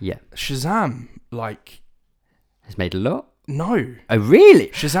money. Yeah. Shazam, has made a lot? No. Oh, really?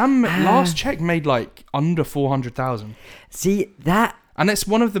 Shazam, last check, made under 400,000. See, that... And it's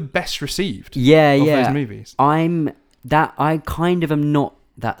one of the best received of those movies. I kind of am not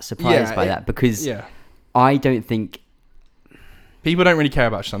that surprised by that, because I don't think... People don't really care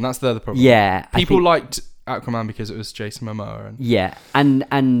about Shazam, that's the other problem. Yeah. People liked Aquaman because it was Jason Momoa.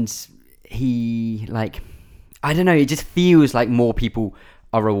 And he, I don't know, it just feels like more people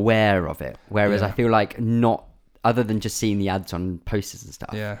are aware of it, whereas I feel like not, other than just seeing the ads on posters and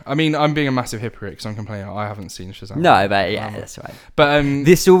stuff. Yeah, I mean, I'm being a massive hypocrite because I'm complaining I haven't seen Shazam. No, but that's right. But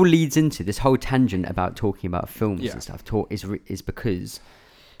this all leads into this whole tangent about talking about films and stuff. Is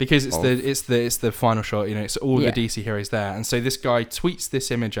because it's the final shot. You know, it's all the DC heroes there, and so this guy tweets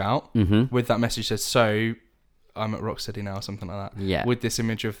this image out with that message that says, "So I'm at Rocksteady now," or something like that. Yeah, with this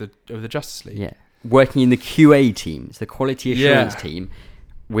image of the Justice League. Yeah, working in the QA teams, the quality assurance team,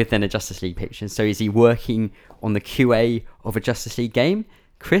 within a Justice League picture. So is he working on the QA of a Justice League game?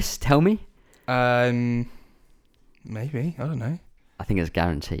 Chris, tell me. Maybe, I don't know. I think it's a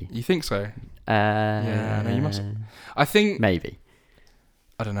guarantee. You think so? No, you must. I think maybe.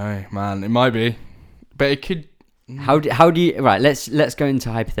 I don't know, man. It might be, but it could. How do you? Right. Let's go into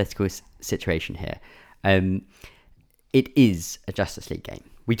a hypothetical situation here. It is a Justice League game.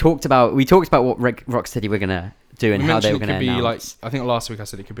 We talked about what Rocksteady were gonna do and how they were gonna announce. I think last week I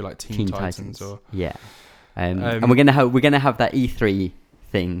said it could be like Teen Titans or and we're gonna have that E3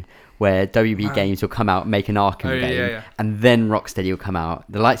 thing where WB Games will come out, make an Arkham game, and then Rocksteady will come out.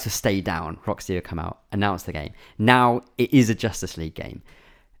 The lights will stay down. Rocksteady will come out, announce the game. Now it is a Justice League game.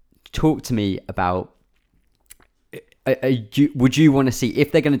 Talk to me about. Would you want to see,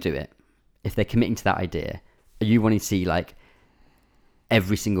 if they're going to do it, if they're committing to that idea? Are you wanting to see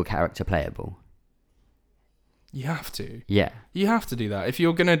every single character playable? You have to. Yeah, you have to do that. If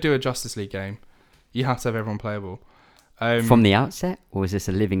you're going to do a Justice League game, you have to have everyone playable. From the outset, or is this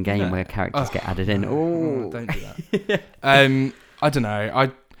a living game where characters get added in? Oh, don't do that. I don't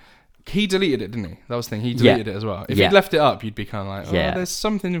know. He deleted it, didn't he? That was the thing. He deleted it as well. If he'd left it up, you'd be kind of like, there's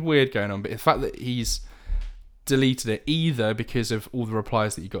something weird going on. But the fact that he's deleted it, either because of all the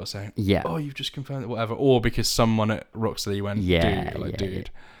replies that you got saying, you've just confirmed it, whatever, or because someone at Rocksteady went,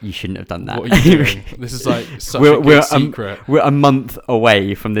 dude, you shouldn't have done that. What are you doing? This is such a good secret. We're a month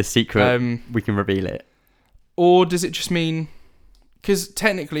away from this secret. We can reveal it. Or does it just mean, because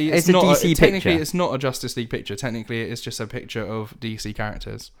technically it's not DC technically it's not a Justice League picture. Technically, it's just a picture of DC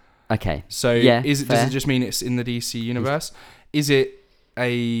characters. Okay. So does it just mean it's in the DC universe? Is it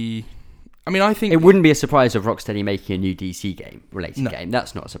a? I mean, I think it wouldn't be a surprise of Rocksteady making a new DC game game.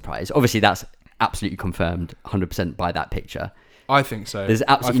 That's not a surprise. Obviously, that's absolutely confirmed 100% by that picture. I think so. There's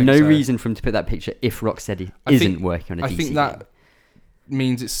absolutely no reason for him to put that picture if Rocksteady isn't working on a DC game. I think that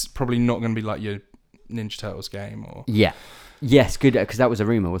means it's probably not going to be like your Ninja Turtles game or yes, good, because that was a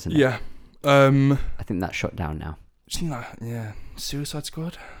rumor, wasn't it? I think that's shot down now. Suicide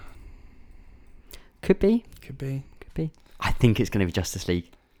Squad could be. I think it's going to be Justice League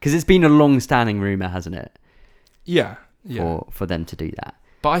because it's been a long-standing rumor, hasn't it? For them to do that.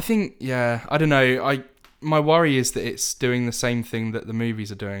 But I think I don't know. My worry is that it's doing the same thing that the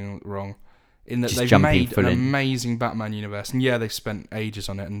movies are doing wrong. In that just they've made an amazing Batman universe, and they've spent ages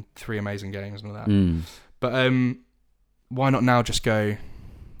on it and 3 amazing games and all that. But why not now just go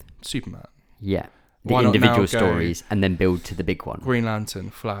Superman? Yeah, the individual stories, and then build to the big one. Green Lantern,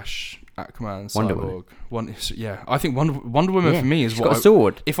 Flash, Aquaman, Cyborg. I think Wonder Woman for me is got a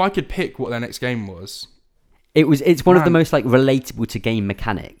sword. If I could pick what their next game was, it's one of the most relatable to game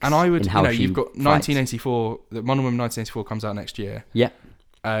mechanics. And I would, you've got 1984. The Wonder Woman 1984 comes out next year. Yeah.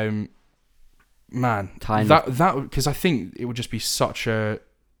 Man, that because I think it would just be such a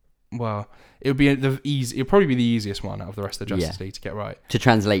it would be it'll probably be the easiest one out of the rest of the Justice League to get right. To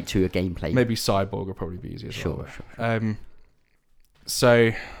translate to a gameplay. Maybe Cyborg will probably be easier as well. Sure.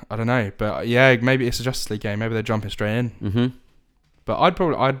 So, I don't know. But yeah, maybe it's a Justice League game. Maybe they're jumping straight in. Mm-hmm. But I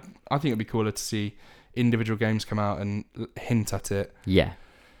think it'd be cooler to see individual games come out and hint at it. Yeah.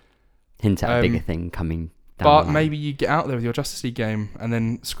 Hint at a bigger thing coming down But the line. maybe you get out there with your Justice League game and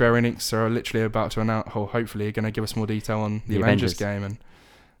then Square Enix are literally about to announce, or hopefully are going to give us more detail on the Avengers game. And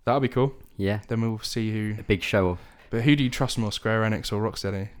that'll be cool. Yeah. Then we'll see who... A big show. But who do you trust more, Square Enix or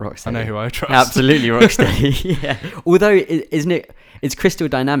Rocksteady? Rocksteady. I know who I trust. Absolutely Rocksteady. Yeah. Although, isn't it... It's Crystal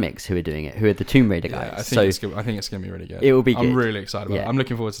Dynamics who are doing it, who are the Tomb Raider guys. Yeah, I think it's going to be really good. It will be good. I'm really excited about it. I'm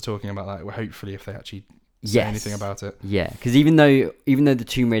looking forward to talking about that, hopefully, if they actually say anything about it. Yeah, because even though the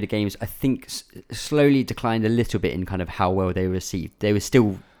Tomb Raider games, I think, slowly declined a little bit in kind of how well they were received, they were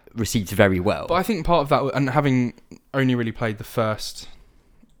still received very well. But I think part of that, and having only really played the first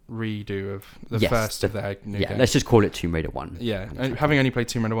redo of of their new game. Let's just call it Tomb Raider 1. Yeah, and having only played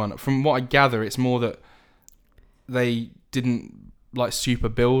Tomb Raider 1, from what I gather, it's more that they didn't like super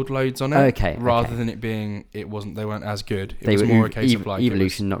build loads on it, rather than it being they weren't as good. It was more a case of like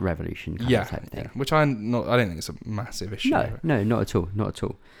evolution, not revolution. Kind of type of thing. Yeah, which I don't think it's a massive issue. No, not at all.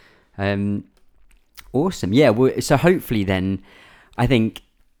 Awesome. Yeah. So hopefully then, I think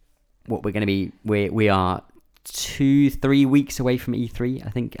what we're going to be we are 2-3 weeks away from E3.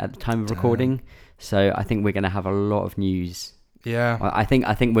 I think at the time of recording. So I think we're going to have a lot of news. Yeah. I think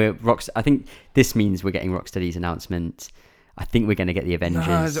I think this means we're getting Rocksteady's announcement. I think we're going to get the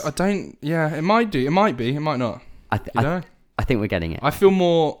Avengers. No, I don't. Yeah, it might do. It might be. It might not. I think we're getting it. I feel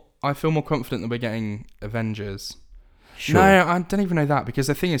more confident that we're getting Avengers. Sure. No, I don't even know that, because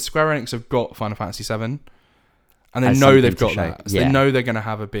the thing is, Square Enix have got Final Fantasy VII, and they know they've got that. So they know they're going to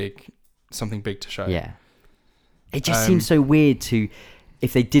have something big to show. Yeah. It just seems so weird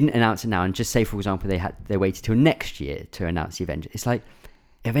if they didn't announce it now, and just say, for example, they waited till next year to announce the Avengers. It's like,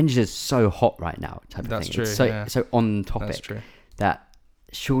 Avengers is so hot right now, type of thing. That's true. It's so on topic. That's true. That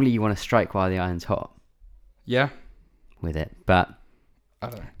surely you want to strike while the iron's hot. Yeah. With it, but I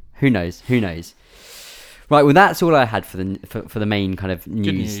don't know. Who knows? Right. Well, that's all I had for the main kind of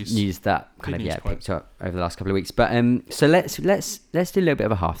news that kind of picked up over the last couple of weeks. But so let's do a little bit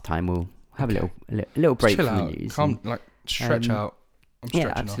of a halftime. We'll have a little break from the news. Stretch out. I'm stretching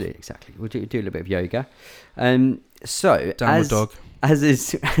off. Absolutely, exactly. We'll do a little bit of yoga. So downward dog. As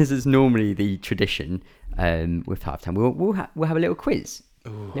is normally the tradition with halftime, we'll have a little quiz,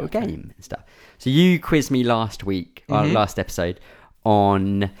 game and stuff. So you quizzed me last week, last episode,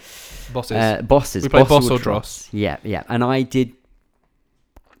 on bosses. We played Boss or Dross. Yeah, and I did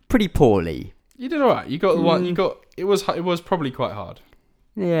pretty poorly. You did all right. You got the one. You got it was probably quite hard.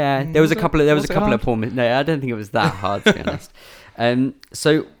 Yeah, there was a couple of poor. No, I don't think it was that hard, to be honest.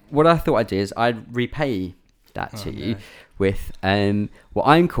 So what I thought I'd do is I'd repay that to you with what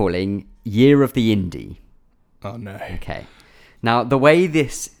I'm calling Year of the Indie. Oh no. Okay. Now the way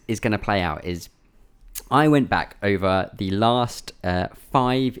this is going to play out is I went back over the last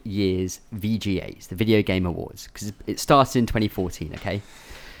 5 years VGAs, the Video Game Awards, because it started in 2014. Okay.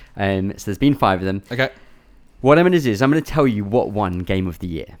 So there's been 5 of them. Okay. What I'm going to do is I'm going to tell you what won Game of the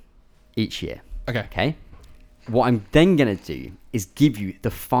Year each year. Okay. What I'm then going to do is give you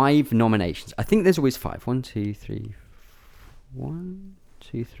the 5 nominations. I think there's always 5. 1, 2, 3,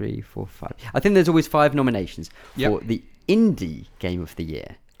 4, 5. I think there's always 5 nominations for the Indie Game of the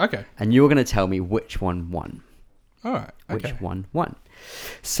Year. Okay. And you're going to tell me which one won. All right. Okay. Which one won.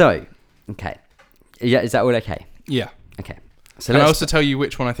 So, okay. Yeah, is that all okay? Yeah. Okay. So can I also tell you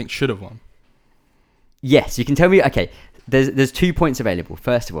which one I think should have won? Yes, you can tell me. Okay, there's 2 points available.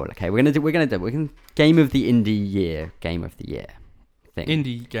 First of all, okay, we're gonna Game of the Indie Year, Game of the Year thing.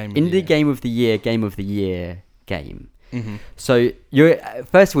 Indie Game of the Year, Game of the Year game. Mm-hmm. So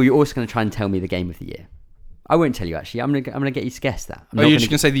first of all, you're also going to try and tell me the Game of the Year. I won't tell you actually. I'm gonna get you to guess that. You're just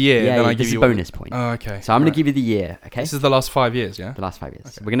gonna say the year. Yeah, then I give you a bonus point. Oh, okay. So I'm gonna give you the year. Okay. This is the last 5 years, yeah. The last 5 years.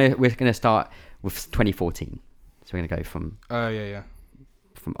 Okay. So we're gonna start with 2014. So we're gonna go from. Oh yeah.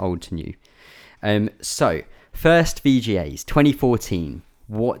 From old to new. So first VGAs 2014.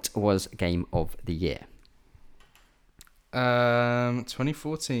 What was Game of the Year?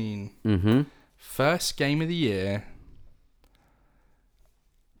 2014. Mm-hmm. First Game of the Year.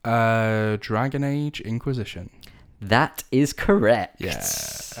 Dragon Age Inquisition. That is correct. Yeah.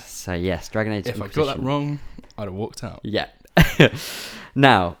 So yes, Dragon Age Inquisition. If I got that wrong, I'd have walked out. Yeah.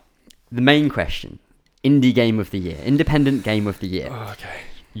 Now, the main question: Indie Game of the Year, Independent Game of the Year. Oh, okay.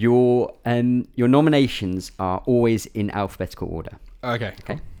 Your nominations are always in alphabetical order. Okay.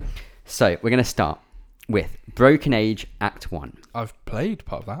 Cool. So we're going to start with Broken Age Act 1. I've played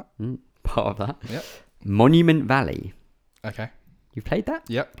part of that. Part of that. Yep. Monument Valley. Okay. You played that?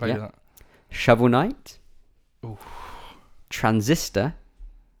 Yep, played that. Shovel Knight. Ooh. Transistor.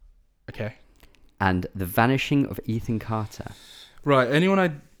 Okay. And The Vanishing of Ethan Carter. Right, anyone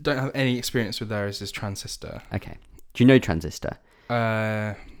I don't have any experience with there is this Transistor. Okay. Do you know Transistor?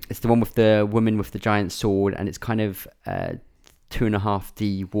 It's the one with the woman with the giant sword, and it's kind of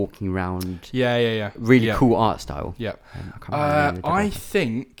 2.5D walking around. Yeah. Really cool art style. Yeah. I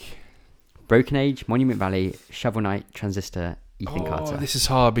think Broken Age, Monument Valley, Shovel Knight, Transistor, Ethan Carter. This is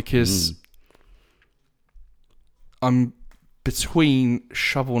hard because I'm between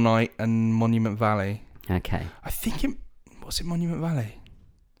Shovel Knight and Monument Valley. Okay. I think was it Monument Valley?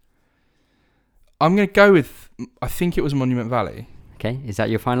 I'm going to go with, I think it was Monument Valley. Okay, is that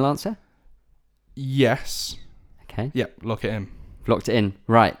your final answer? Yes. Okay. Yep, lock it in. Locked it in.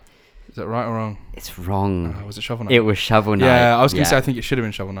 Right. Is that right or wrong? It's wrong. Was it Shovel Knight? It was Shovel Knight. Yeah, I was going to say I think it should have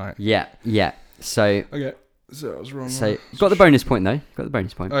been Shovel Knight. Yeah. So... Okay, so I was wrong. So, got the bonus point, though. Got the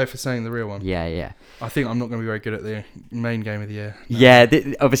bonus point. Oh, for saying the real one. Yeah. I think I'm not going to be very good at the main game of the year. No. Yeah,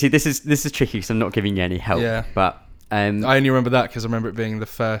 obviously this is tricky because I'm not giving you any help. Yeah. But... I only remember that because I remember it being the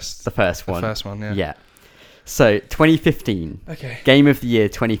first one. The first one, yeah. Yeah. So, 2015. Okay. Game of the Year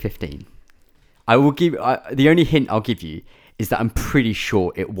 2015. I will give... the only hint I'll give you is that I'm pretty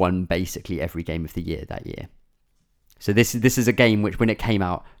sure it won basically every Game of the Year that year. So this is a game which, when it came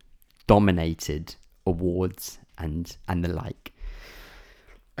out, dominated awards and the like.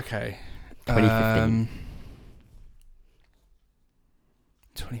 Okay. 2015.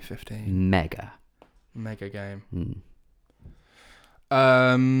 2015. Mega game.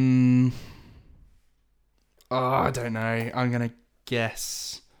 I don't know. I'm gonna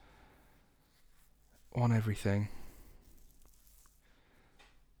guess on everything.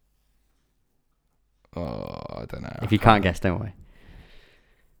 I don't know. If you can't guess, don't worry.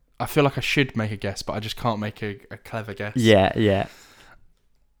 I feel like I should make a guess, but I just can't make a clever guess. Yeah.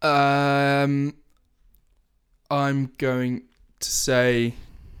 I'm going to say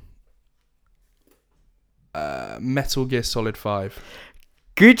Metal Gear Solid 5.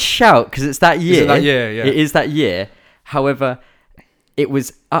 Good shout, because it's that year. Is it that year? Yeah. It is that year. However, it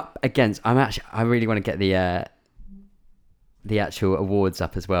was up against... I really want to get the actual awards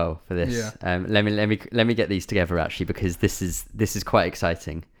up as well for this. Yeah. Let me get these together actually, because this is quite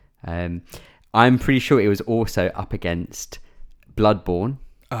exciting. I'm pretty sure it was also up against Bloodborne.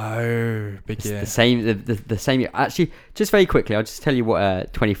 Oh, big year. The same year. Actually, just very quickly, I'll just tell you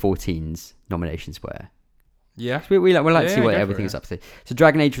what 2014's nominations were. Yeah. So we like to see what go everything's up to. So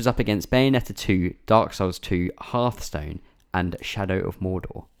Dragon Age was up against Bayonetta 2, Dark Souls 2, Hearthstone, and Shadow of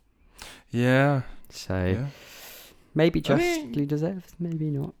Mordor. Yeah. So maybe justly deserved, maybe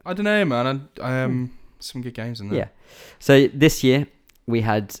not. I don't know, man. I some good games in there. Yeah. So this year we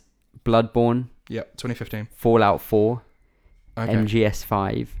had Bloodborne. Yep, 2015. Fallout 4. Okay. MGS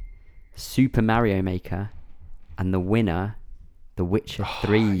 5. Super Mario Maker. And the winner, The Witcher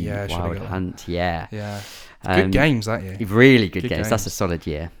 3 Wild Hunt. Yeah. Good games that year. Really good games. That's a solid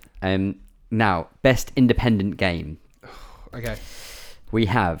year. Now, best independent game. Okay. We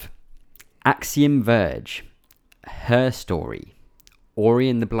have Axiom Verge, Her Story, Ori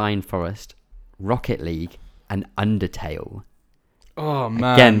and the Blind Forest, Rocket League, and Undertale. Oh,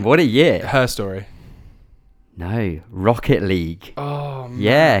 man. Again, what a year. Her Story. No, Rocket League. Oh, man.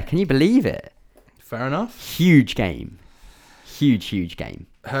 Yeah, can you believe it? Fair enough. Huge game. Huge game.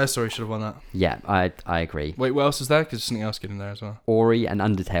 Her Story should have won that. Yeah, I agree. Wait, what else was there? Because there's something else good in there as well. Ori and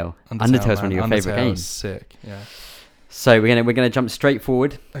Undertale. Undertale's one of your favourite games. Sick, yeah. So we're gonna jump straight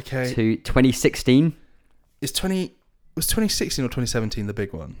forward to 2016. Was 2016 or 2017 the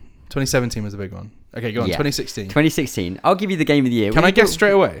big one? 2017 was the big one. Okay, go on. 2016. 2016. I'll give you the game of the year. Can I guess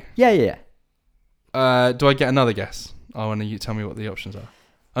straight away? Yeah. Do I get another guess? I want you to tell me what the options are.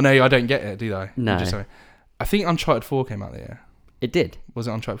 Oh no, I don't get it, do I? No. I think Uncharted 4 came out the year. It did. Was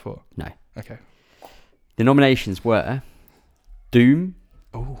it Uncharted 4? No. Okay. The nominations were Doom,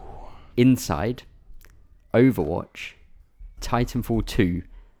 Ooh. Inside, Overwatch, Titanfall 2,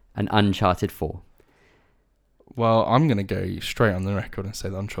 and Uncharted 4. Well, I'm going to go straight on the record and say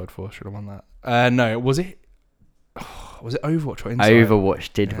that Uncharted 4 should have won that. No, was it? Was it Overwatch or Inside?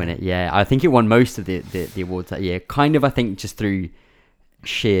 Overwatch did win it, yeah. I think it won most of the awards that year. Kind of, I think, just through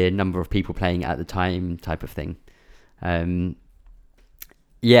sheer number of people playing it at the time type of thing. Not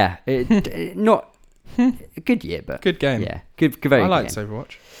a good year, but... Good game. Yeah, good very I good liked game.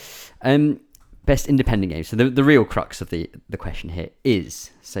 Overwatch. Best independent game. So the real crux of the question here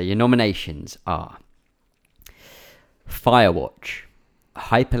is... So your nominations are... Firewatch,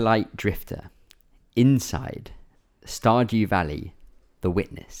 Hyperlight Drifter, Inside, Stardew Valley, The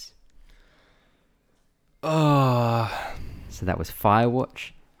Witness. So that was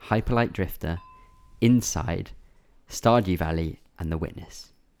Firewatch, Hyperlight Drifter, Inside, Stardew Valley, and The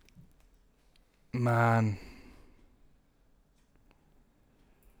Witness. Man,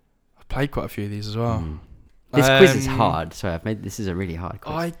 I've played quite a few of these as well. This quiz is hard. Sorry, this is a really hard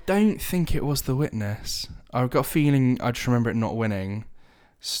quiz. I don't think it was The Witness. I've got a feeling I just remember it not winning.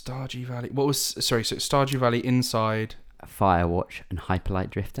 Stardew Valley. So Stardew Valley, Inside, Firewatch, and Hyperlight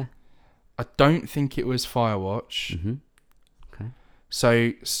Drifter. I don't think it was Firewatch. Mm-hmm. Okay.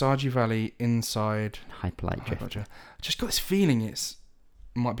 So Stardew Valley, Inside, Hyperlight Drifter. I just got this feeling it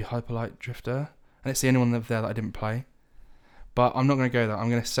might be Hyperlight Drifter, and it's the only one there that I didn't play. But I'm not going to go there. I'm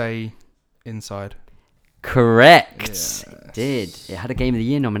going to say Inside. Correct. Yes. It did. It had a Game of the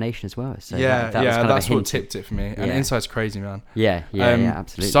Year nomination as well. So that's what tipped it for me. And Inside's crazy, man. Yeah,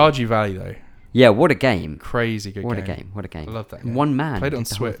 absolutely. Stardew Valley, though. Yeah, what a game. Crazy good game. What a game. I love that game. One man. Played it on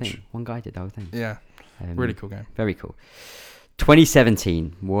Switch. One guy did the whole thing. Yeah. Really cool game. Very cool.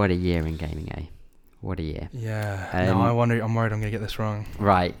 2017. What a year in gaming, eh? What a year. Yeah. I'm worried I'm going to get this wrong.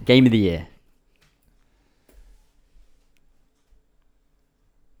 Right. Game of the Year.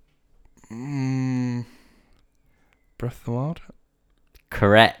 Breath of the Wild?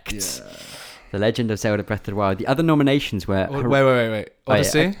 Correct. Yeah. The Legend of Zelda Breath of the Wild. The other nominations were... Wait.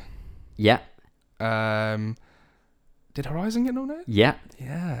 Odyssey? Yeah. Did Horizon get nominated? Yeah.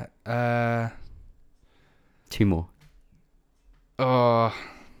 Yeah. 2 more. Oh,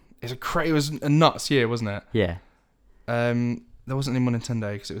 it was a nuts year, wasn't it? Yeah. There wasn't any more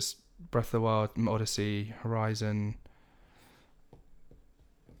Nintendo because it was Breath of the Wild, Odyssey, Horizon.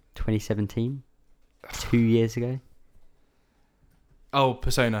 2017? 2 years ago? Oh,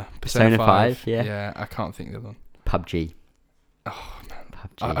 Persona 5, yeah. Yeah, I can't think of the other one. PUBG. Oh, man.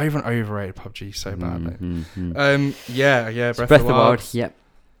 PUBG. I even overrated PUBG so bad, mate. Mm-hmm. Breath of the Wild. Yep.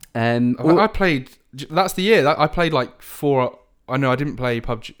 I played... That's the year. I played like 4... I know I didn't play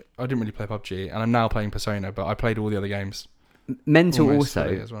PUBG. I didn't really play PUBG, and I'm now playing Persona, but I played all the other games. Mental also.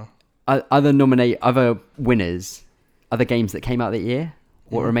 As well. Other winners, other games that came out that year.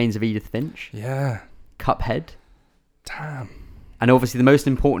 What Remains of Edith Finch? Yeah. Cuphead. Damn. And obviously the most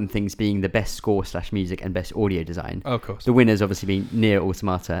important things being the best score / music and best audio design. Oh, of course. The winners obviously being Nier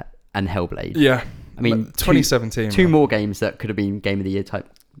Automata and Hellblade. Yeah. I mean, 2017. Two more games that could have been Game of the Year type.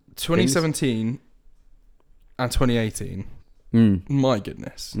 2017 and 2018. My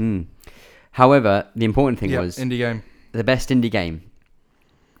goodness. However, the important thing was... indie game. The best indie game.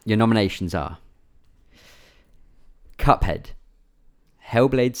 Your nominations are... Cuphead.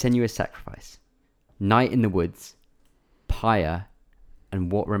 Hellblade Senua's Sacrifice. Night in the Woods. Pyre.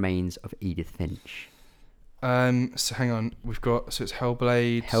 And What Remains of Edith Finch. So hang on. We've got... So it's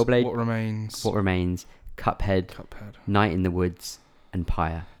Hellblade. What Remains. Cuphead. Night in the Woods. And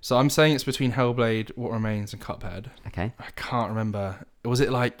Pyre. So I'm saying it's between Hellblade, What Remains, and Cuphead. Okay. I can't remember. Was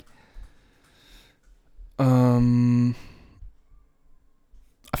it like... I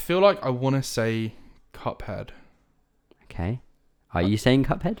feel like I want to say Cuphead. Okay. Are you saying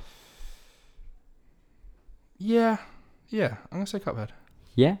Cuphead? Yeah. I'm going to say Cuphead.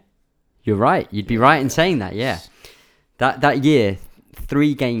 Yeah? You're right. You'd be right in saying that, yeah. That year,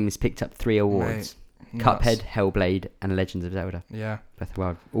 3 games picked up 3 awards. Mate, Cuphead, Hellblade, and Legends of Zelda. Yeah. Breath of the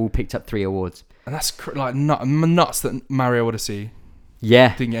Wild. All picked up 3 awards. And that's nuts that Mario Odyssey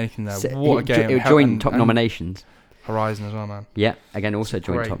didn't get anything there. What a game. It joined top nominations. Horizon as well, man. Yeah, again, also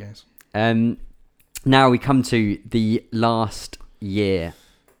joined top. Games. Now we come to the last year,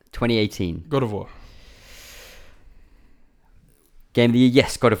 2018. God of War. Game of the Year,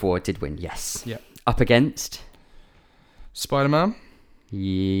 yes, God of War did win, yes. Yeah. Up against? Spider-Man.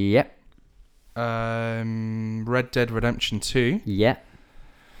 Yep. Red Dead Redemption 2. Yeah.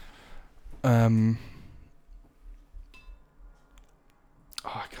 I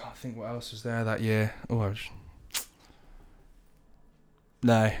can't think what else was there that year.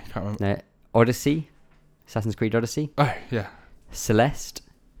 No, can't remember. No. Odyssey. Assassin's Creed Odyssey. Oh, yeah. Celeste.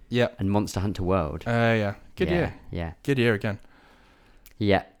 Yeah. And Monster Hunter World. Yeah. Good year. Yeah. Good year again.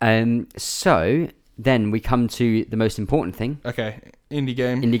 Yeah. So then we come to the most important thing. Okay. Indie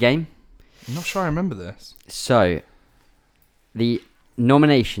game. I'm not sure I remember this. So the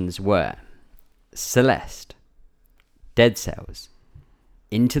nominations were Celeste, Dead Cells,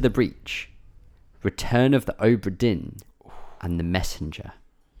 Into the Breach, Return of the Obra Dinn, and The Messenger.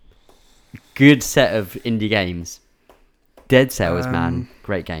 Good set of indie games. Dead Cells, man.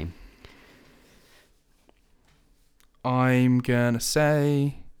 Great game. I'm going to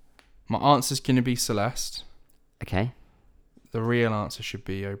say... My answer's going to be Celeste. Okay. The real answer should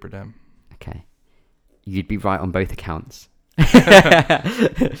be Obra Dinn. Okay. You'd be right on both accounts. Do you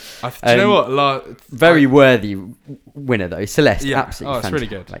know what? Very worthy winner though. Celeste, yeah. absolutely it's fantastic. really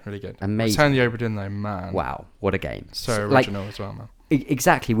good. Really good. Amazing. Return the Obra Dinn though, man. Wow, what a game. So original as well, man.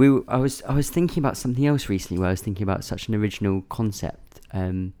 Exactly. I was thinking about something else recently where I was thinking about such an original concept.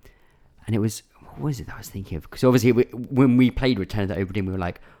 And it was, what was it that I was thinking of? Because obviously when we played Return of the Obra Dinn, we were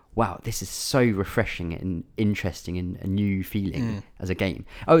like, wow, this is so refreshing and interesting and a new feeling as a game.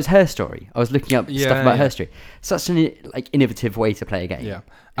 Oh, it was Her Story. I was looking up stuff about Her Story. Such an innovative way to play a game. Yeah,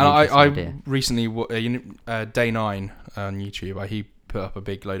 and I recently Day 9 on YouTube. He put up a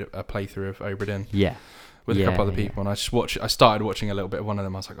big a playthrough of Obra Dinn. Yeah, with a couple other people, and I started watching a little bit of one of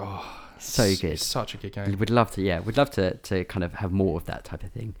them. I was like, oh, so good, it's such a good game. We'd love to kind of have more of that type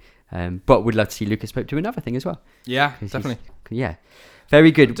of thing. But we'd love to see Lucas Pope do another thing as well. Yeah, definitely. Yeah.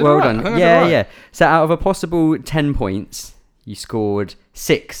 Very good. Well right. done. Yeah. So out of a possible 10 points, you scored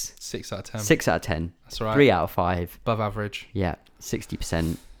 6. 6 out of 10. 6 out of 10. That's right. 3 out of 5. Above average. Yeah.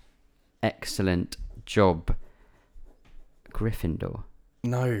 60%. Excellent job. Gryffindor.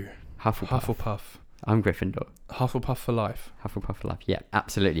 No. Hufflepuff. I'm Gryffindor. Hufflepuff for life. Hufflepuff for life. Yeah,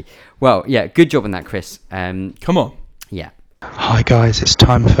 absolutely. Well, yeah, good job on that, Chris. Come on. Yeah. Hi guys, it's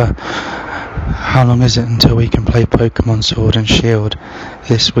time for how long is it until we can play Pokemon Sword and Shield?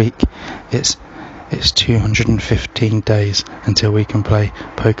 This week it's 215 days until we can play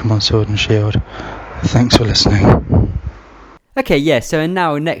Pokemon Sword and Shield. Thanks for listening. Okay, yeah, so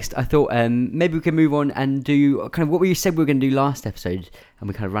now next I thought maybe we can move on and do kind of what we said we were going to do last episode and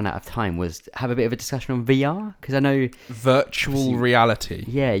we kind of ran out of time, was have a bit of a discussion on VR, because I know virtual reality.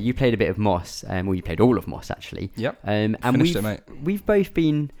 Yeah, you played a bit of Moss, well you played all of Moss actually. Yep. And finished it, mate. We've both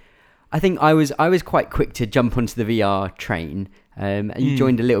been, I think I was quite quick to jump onto the VR train, and you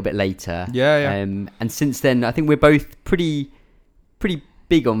joined a little bit later. Yeah. And since then I think we're both pretty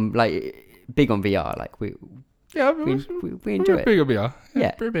big on VR, like we enjoy it. Big on VR.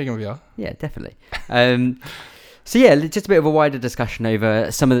 Yeah. Pretty big on VR. Yeah, definitely. So yeah, just a bit of a wider discussion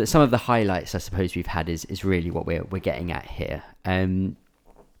over some of the highlights I suppose we've had is really what we're getting at here.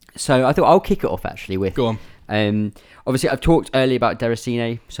 So I thought I'll kick it off actually with. Go on. Obviously I've talked earlier about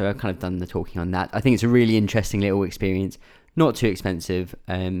Deracine, so I've kind of done the talking on that. I think it's a really interesting little experience, not too expensive,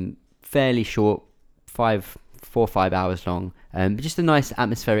 fairly short, 4 or 5 hours long, but just a nice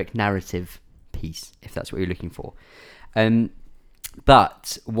atmospheric narrative piece if that's what you're looking for.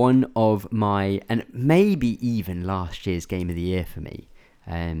 But one of my, and maybe even last year's game of the year for me,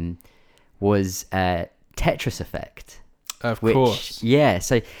 was Tetris Effect. Of course. Yeah,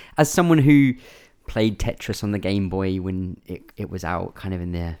 so as someone who played Tetris on the Game Boy when it was out kind of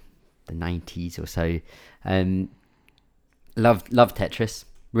in the 90s or so, loved Tetris,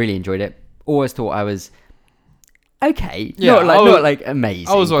 really enjoyed it. Always thought I was okay, not like amazing.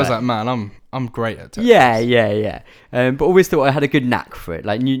 I was always like, man, I'm great at Tetris. Yeah. But always thought I had a good knack for it.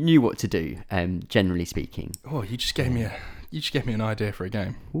 Like knew what to do. Generally speaking. Oh, you just gave me an idea for a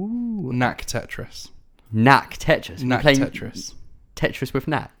game. Ooh, Knack Tetris. Knack Tetris. Knack Tetris. Tetris with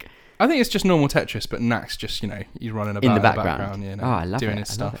knack. I think it's just normal Tetris, but knack's just he's running about in the background. I love doing his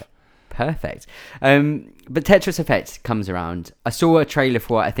stuff. Perfect. But Tetris Effect comes around. I saw a trailer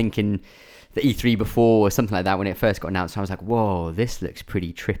for it, I think in the E3 before or something like that when it first got announced. I was like, whoa, this looks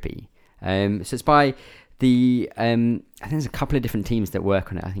pretty trippy. So it's by the I think there's a couple of different teams that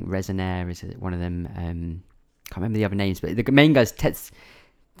work on it. I think Resonair is one of them. Can't remember the other names, but the main guy's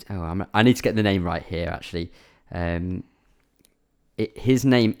I need to get the name right here actually. His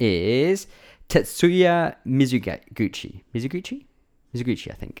name is Tetsuya Mizuguchi,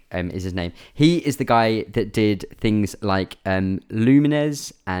 I think, is his name. He is the guy that did things like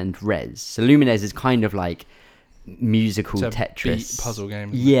Lumines and Rez. So Lumines is kind of like musical it's a Tetris beat puzzle game.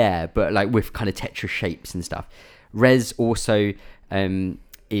 Yeah, but like with kind of Tetris shapes and stuff. Rez also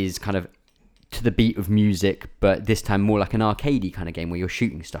is kind of to the beat of music, but this time more like an arcadey kind of game where you're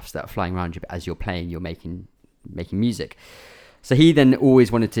shooting stuff that are flying around you, but as you're playing, you're making music. So he then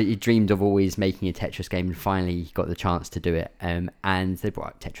he dreamed of always making a Tetris game, and finally got the chance to do it. And they brought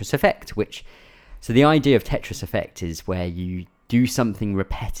out Tetris Effect, so the idea of Tetris Effect is where you do something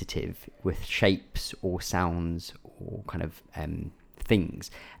repetitive with shapes or sounds or kind of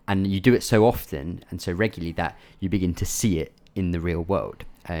things, and you do it so often and so regularly that you begin to see it in the real world.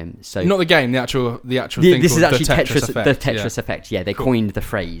 So not the game, the actual thing. This is actually Tetris Effect. The Tetris Effect. Yeah, they coined the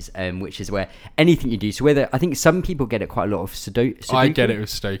phrase, which is where anything you do. So whether I think some people get it quite a lot of Sudoku. I get it with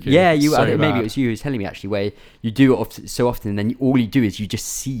Sudoku. Yeah, maybe it was you who was telling me actually, where you do it so often, and then all you do is you just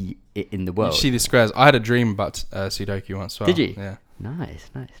see it in the world. You see the squares. I had a dream about Sudoku once. Well. Did you? Yeah. Nice.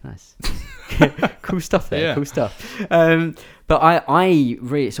 Cool stuff there. Yeah. Cool stuff. But I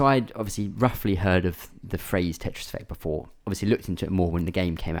really, so I'd obviously roughly heard of the phrase Tetris effect before. Obviously looked into it more when the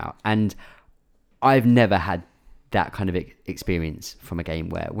game came out, and I've never had that kind of experience from a game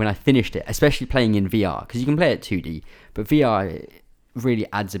where when I finished it, especially playing in VR, because you can play it 2D, but VR really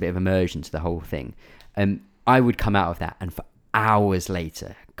adds a bit of immersion to the whole thing. I would come out of that and for hours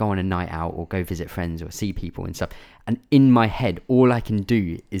later go on a night out or go visit friends or see people and stuff, and in my head all I can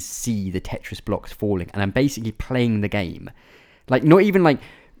do is see the Tetris blocks falling, and I'm basically playing the game, like not even like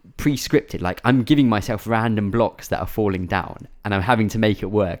pre-scripted, like I'm giving myself random blocks that are falling down and I'm having to make it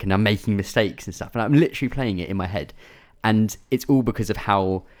work, and I'm making mistakes and stuff, and I'm literally playing it in my head, and it's all because of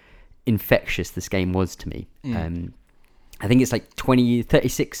how infectious this game was to me. I think it's like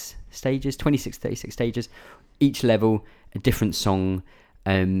 36 stages, each level a different song.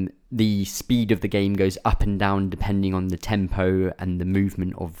 The speed of the game goes up and down depending on the tempo and the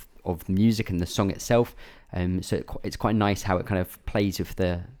movement of the music and the song itself. So it's quite nice how it kind of plays with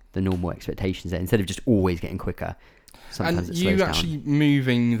the normal expectations there, instead of just always getting quicker. Sometimes and it slows you actually down.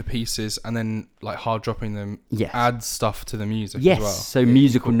 Moving the pieces and then like hard dropping them adds stuff to the music yes. as well. So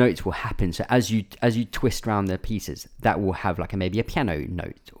musical notes will happen. So as you twist around the pieces, that will have like maybe a piano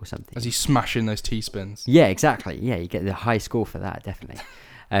note or something. As you smash in those teaspoons. Yeah, exactly. Yeah, you get the high score for that, definitely.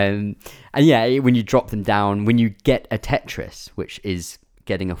 And yeah, when you drop them down, when you get a Tetris, which is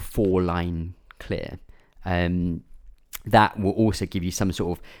getting a 4-line clear, that will also give you some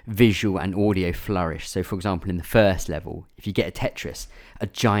sort of visual and audio flourish. So for example, in the first level, if you get a Tetris, a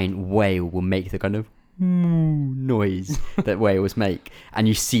giant whale will make the kind of noise that whales make, and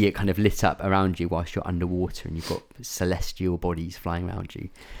you see it kind of lit up around you whilst you're underwater and you've got celestial bodies flying around you.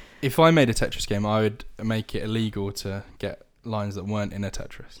 If I made a Tetris game, I would make it illegal to get lines that weren't in a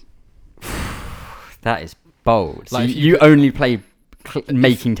Tetris. That is bold. Like so you only play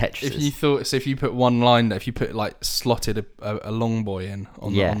making Tetris. If you put one line there, if you put like slotted a long boy in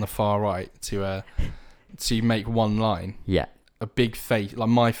on the far right to make one line, a big face like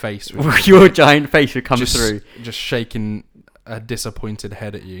my face would your giant face would come through, just shaking a disappointed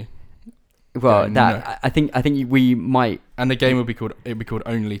head at you. Well, I think we might, and the game would be called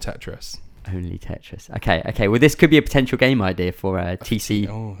Only Tetris. Only Tetris. Okay. Well, this could be a potential game idea for TC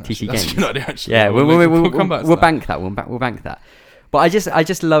Games. That's a good idea, actually. Yeah, we'll bank that. We'll bank that. But I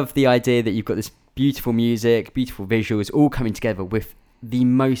just love the idea that you've got this beautiful music, beautiful visuals, all coming together with the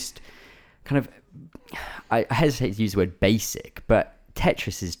most kind of, I hesitate to use the word basic, but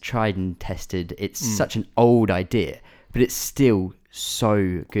Tetris is tried and tested. It's such an old idea, but it's still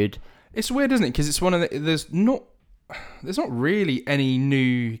so good. It's weird, isn't it? Because it's one of the, there's not really any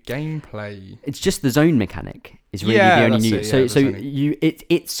new gameplay. It's just the zone mechanic is really the only new.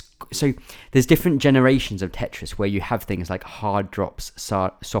 So there's different generations of Tetris where you have things like hard drops,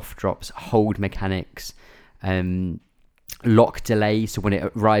 soft drops, hold mechanics, lock delay. So when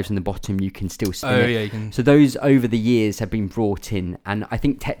it arrives on the bottom, you can still spin it. Yeah, you can. So those over the years have been brought in, and I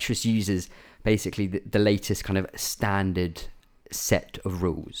think Tetris uses basically the latest kind of standard set of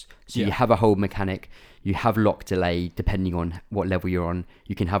rules. So you have a hold mechanic, you have lock delay depending on what level you're on,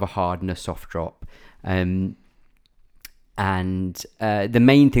 you can have a hard and a soft drop, and the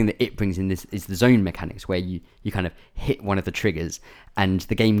main thing that it brings in this is the zone mechanics, where you kind of hit one of the triggers and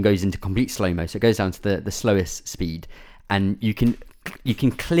the game goes into complete slow-mo, so it goes down to the slowest speed, and you can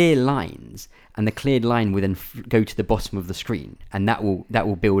clear lines, and the cleared line will then go to the bottom of the screen, and that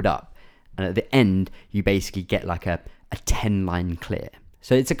will build up, and at the end you basically get like a 10-line clear.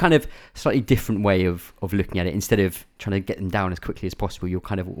 So it's a kind of slightly different way of looking at it. Instead of trying to get them down as quickly as possible, you're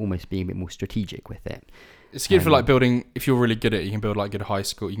kind of almost being a bit more strategic with it. It's good for like building. If you're really good at it, you can build like good high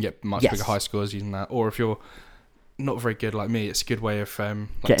score. You can get much bigger high scores using that. Or if you're not very good like me, it's a good way of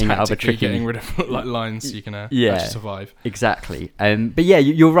getting out of a tricky, getting rid of like lines so you can actually survive. Exactly. But yeah,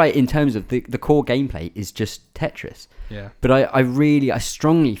 you're right in terms of the core gameplay is just Tetris. Yeah. But I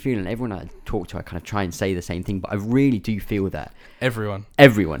strongly feel, and everyone I talk to, I kind of try and say the same thing, but I really do feel that everyone,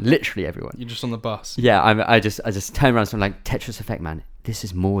 literally everyone. You're just on the bus. Yeah, I just turn around and I'm like, Tetris Effect, man, this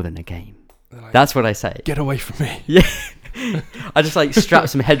is more than a game. Like, that's what I say. Get away from me. Yeah. I just like strap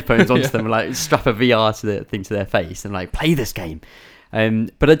some headphones onto them and like strap a VR to their face and like play this game.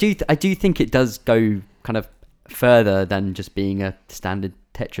 But I do think it does go kind of further than just being a standard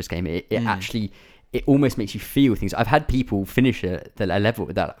Tetris game. It actually, it almost makes you feel things. I've had people finish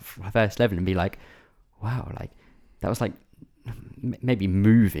that first level and be like, wow, like that was like, maybe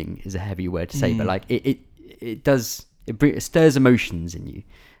moving is a heavy word to say, but like it stirs emotions in you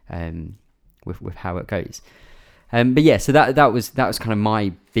with how it goes. But yeah, so that was kind of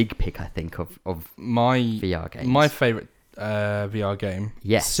my big pick, I think, of my VR games. My favourite VR game.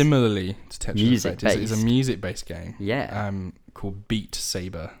 Yes. Similarly to Tetris Music Effect, is a music-based game. Yeah. Called Beat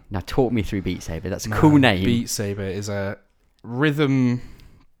Saber. Now talk me through Beat Saber. That's a cool name. Beat Saber is a rhythm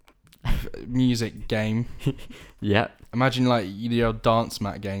music game. Yeah. Imagine like the old dance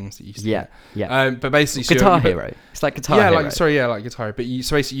mat games that you used to Yeah. get. Yeah. But basically, Guitar Hero. It's like Guitar Hero. Like Guitar Hero. But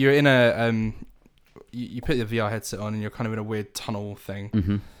so basically, you're in a you put the VR headset on and you're kind of in a weird tunnel thing.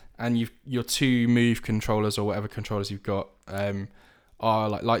 Mm-hmm. And your two Move controllers or whatever controllers you've got are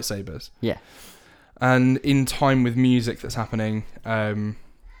like lightsabers. Yeah. And in time with music that's happening,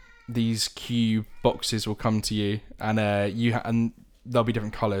 these cue boxes will come to you, and and there'll be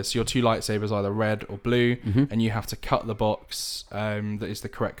different colours. So your two lightsabers are either red or blue, and you have to cut the box that is the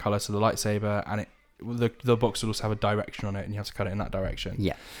correct colour to the lightsaber, and the box will also have a direction on it, and you have to cut it in that direction.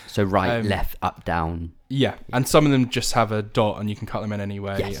 Yeah. So right, left, up, down. Yeah, and some of them just have a dot, and you can cut them in any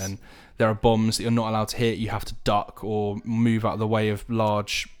way. Yes. And there are bombs that you're not allowed to hit. You have to duck or move out of the way of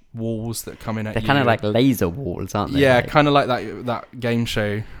large walls that come in at you. They're kind of like laser walls, aren't they? Yeah, like, kind of like that game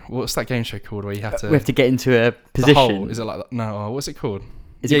show. What's that game show called where you have to... We have to get into a position. The hole. Is it like that? No, what's it called?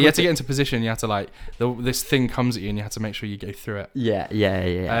 You have to get into position. You have to like... this thing comes at you and you have to make sure you go through it. Yeah.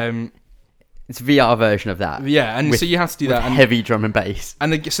 It's a VR version of that. Yeah, and so you have to do that. And heavy drum and bass.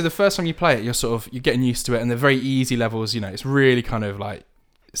 And so the first time you play it, you're getting used to it, and they're very easy levels. It's really kind of like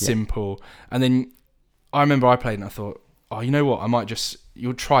simple. And then I remember I played and I thought, oh, you know what? I might just...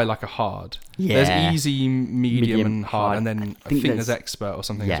 You'll try like a hard. Yeah. There's easy, medium and hard, and then I think there's expert or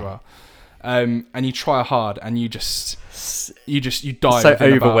something as well. And you try a hard, and you die. So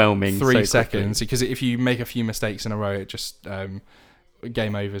overwhelming. About 3 seconds, because if you make a few mistakes in a row, it just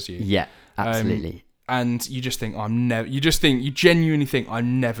game overs you. Yeah, absolutely. And you just think, you genuinely think,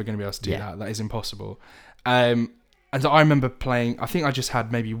 I'm never going to be able to do that. That is impossible. And I remember playing, I think I just had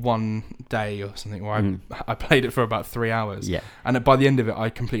maybe one day or something where I played it for about 3 hours. Yeah. And by the end of it, I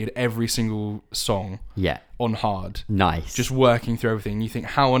completed every single song on hard. Nice. Just working through everything. And you think,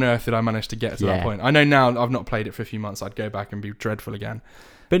 how on earth did I manage to get to that point? I know now I've not played it for a few months. I'd go back and be dreadful again.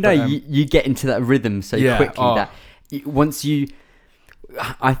 But no, you get into that rhythm so quickly that once you...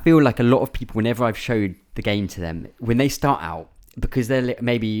 I feel like a lot of people, whenever I've showed the game to them, when they start out, because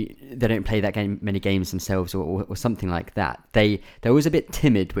maybe they don't play that game many games themselves or something like that, they're always a bit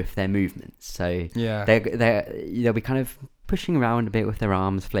timid with their movements. So they'll be kind of pushing around a bit with their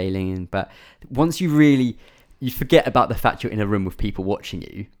arms flailing. But once you forget about the fact you're in a room with people watching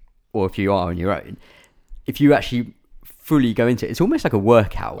you, or if you are on your own, if you actually fully go into it, it's almost like a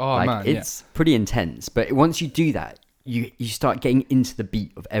workout. It's pretty intense. But once you do that, you start getting into the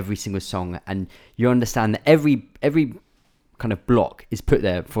beat of every single song, and you understand that every kind of block is put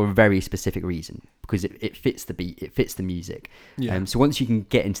there for a very specific reason, because it fits the beat, it fits the music. So once you can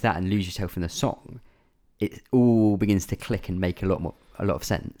get into that and lose yourself in the song, it all begins to click and make a lot of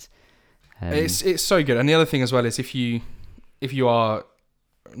sense. It's so good. And the other thing as well is if you are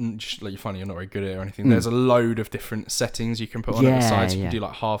just like, you're funny, you're not very good at it or anything, there's a load of different settings you can put on at the sides. You can do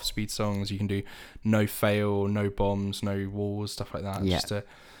like half speed songs, you can do no fail, no bombs, no walls, stuff like that.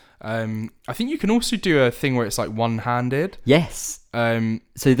 I think you can also do a thing where it's like one-handed. Yes. So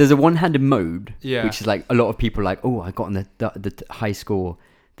there's a one-handed mode, which is like a lot of people like, oh, I got on the high score,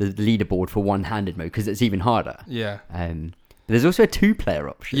 the leaderboard for one-handed mode, because it's even harder. Yeah. But there's also a two-player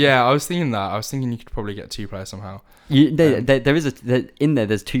option. Yeah, I was thinking that. I was thinking you could probably get two-player somehow.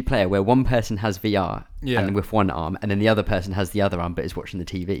 There's two-player where one person has VR and with one arm, and then the other person has the other arm but is watching the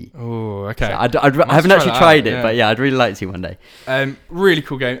TV. Oh, okay. So I haven't actually tried it, but I'd really like to one day. Really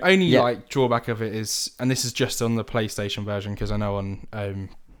cool game. Only like drawback of it is, and this is just on the PlayStation version, because I know on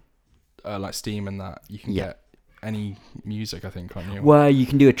like Steam and that you can get any music, I think, can't you? Well, you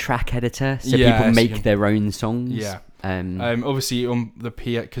can do a track editor, so people make their own songs. Yeah. Obviously on the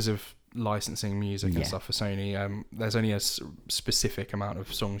because of licensing music and stuff for Sony, there's only a specific amount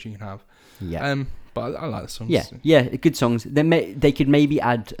of songs you can have. Yeah. But I like the songs. Yeah, good songs. They could maybe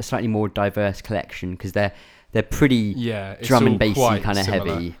add a slightly more diverse collection, because they're pretty drum and bassy kind of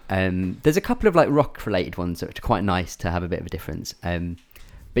heavy. There's a couple of like rock related ones that are quite nice to have a bit of a difference.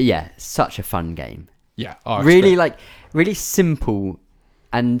 But yeah, such a fun game. Yeah, really simple,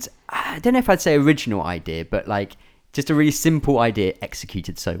 and I don't know if I'd say original idea, but like just a really simple idea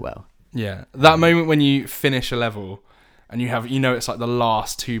executed so well. Yeah, that moment when you finish a level and it's like the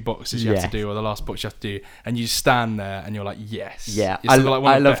last two boxes you have to do, or the last box you have to do, and you stand there and you're like, yes. Yeah, I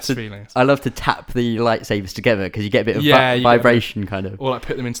love to tap the lightsabers together, because you get a bit of vibration kind of. Or like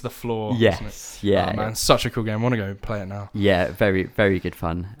put them into the floor. Yes, yeah. Oh, man, such a cool game. I want to go play it now. Yeah, very, very good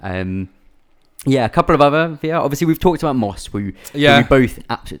fun. A couple of other VR. Obviously, we've talked about Moss. We both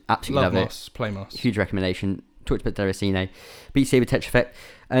absolutely love Moss, it. Play Moss. Huge recommendation. talked about Deracine, Beat Saber, Tetris Effect.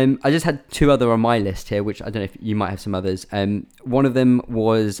 I just had 2 other on my list here, which I don't know if you might have some others. One of them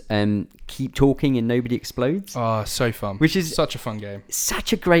was Keep Talking and Nobody Explodes. Oh, so fun. Which is such a fun game.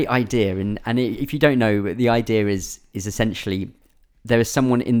 Such a great idea. And if you don't know, the idea is essentially there is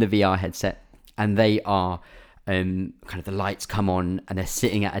someone in the VR headset and they are kind of the lights come on and they're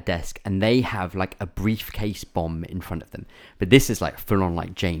sitting at a desk and they have like a briefcase bomb in front of them. But this is like full on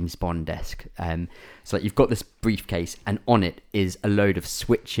like James Bond desk. So like you've got this briefcase and on it is a load of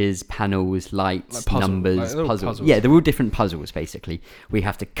switches, panels, lights, like numbers, puzzles. Yeah, they're all different puzzles basically. We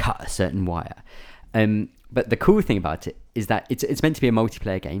have to cut a certain wire. But the cool thing about it is that it's meant to be a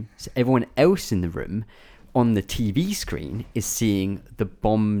multiplayer game. So everyone else in the room on the TV screen is seeing the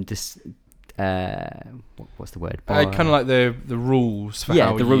bomb what's the word? Kind of like the rules for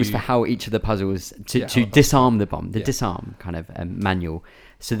rules for how each of the puzzles to disarm the bomb, the disarm kind of manual.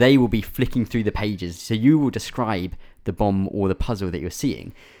 So they will be flicking through the pages. So you will describe the bomb or the puzzle that you're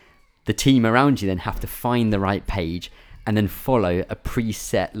seeing. The team around you then have to find the right page and then follow a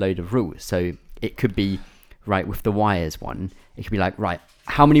preset load of rules. So it could be, right, with the wires one, it could be like, right,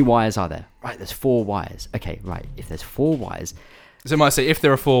 how many wires are there? Right, there's 4 wires. Okay, right, if there's 4 wires... So it might say, if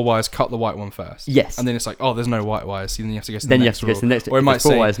there are 4 wires, cut the white one first. Yes. And then it's like, oh, there's no white wires, so then you have to go to the next rule. Or it might say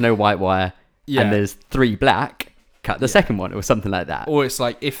 4 wires, no white wire, and there's 3 black, cut the second one, or something like that. Or it's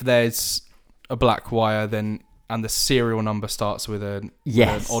like, if there's a black wire, then and the serial number starts with an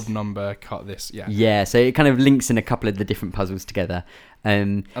odd number, cut this. Yeah, so it kind of links in a couple of the different puzzles together.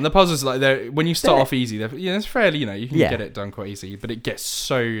 And the puzzles, like, when you start off easy, it's fairly, you can get it done quite easy, but it gets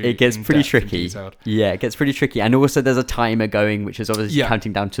pretty tricky. Yeah, it gets pretty tricky. And also there's a timer going, which is obviously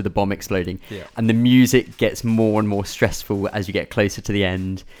counting down to the bomb exploding. Yeah. And the music gets more and more stressful as you get closer to the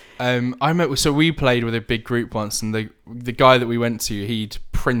end. We played with a big group once, and the guy that we went to, he'd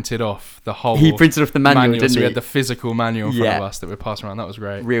printed off the whole... He printed off the manual, didn't so he? We had the physical manual in front of us that we're passing around. That was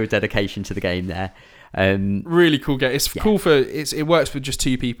great. Real dedication to the game there. Really cool game. It's cool it works with just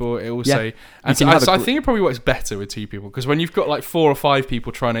 2 people. It also I think it probably works better with 2 people, because when you've got like 4 or 5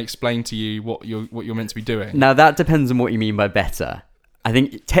 people trying to explain to you what you're meant to be doing. Now that depends on what you mean by better. I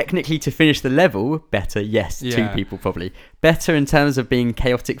think technically to finish the level, better, yes, 2 people probably. Better in terms of being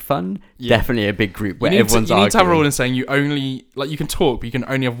chaotic fun, definitely a big group where everyone's arguing. You need to have a rule in saying you only, like, you can talk, but you can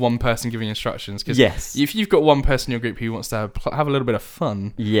only have one person giving instructions. Because if you've got one person in your group who wants to have a little bit of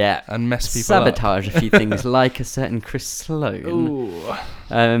fun and mess people sabotage up. a few things, like a certain Chris Sloan. Ooh.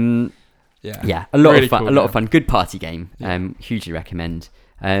 A lot of fun. A lot of fun. Good party game. Hugely recommend.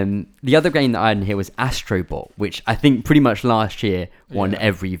 The other game that I had in here was Astrobot, which I think pretty much last year won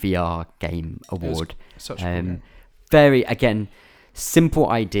every VR game award. Such a cool game. Very, again, simple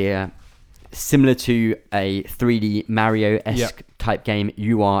idea, similar to a 3D Mario-esque type game.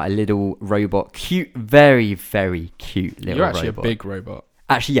 You are a little robot, cute, very, very cute little robot. You're actually a big robot.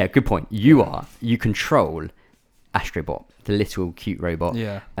 Actually, yeah, good point. You control Astrobot, the little cute robot.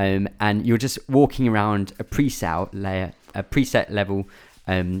 Yeah. And you're just walking around a preset level,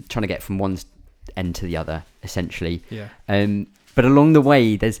 trying to get from one end to the other, essentially. Yeah. But along the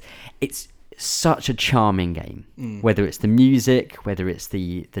way, it's such a charming game. Whether it's the music, whether it's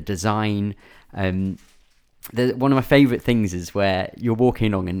the design. One of my favourite things is where you're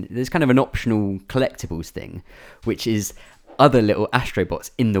walking along and there's kind of an optional collectibles thing, which is other little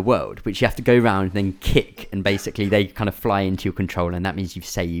Astrobots in the world, which you have to go around and then kick, and basically they kind of fly into your controller, and that means you've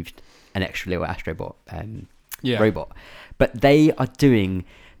saved an extra little Astrobot robot. But they are doing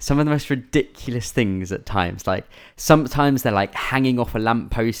some of the most ridiculous things at times. Like sometimes they're like hanging off a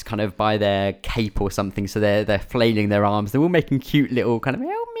lamppost kind of by their cape or something, so they're flailing their arms. They're all making cute little kind of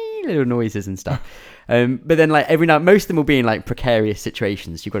help me little noises and stuff. But then like every night, most of them will be in like precarious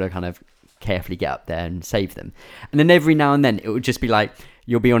situations. You've got to kind of carefully get up there and save them. And then every now and then it would just be like,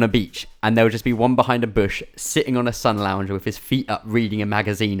 you'll be on a beach and there'll just be one behind a bush sitting on a sun lounger with his feet up reading a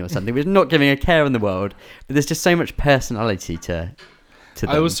magazine or something, with not giving a care in the world. But there's just so much personality to them.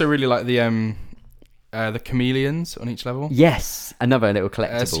 I also really like the chameleons on each level. Yes, another little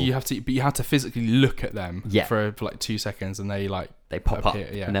collectible. So you have to physically look at them for like 2 seconds, and they pop up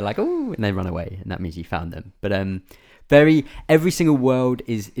and they're like, oh, and they run away, and that means you found them. But every single world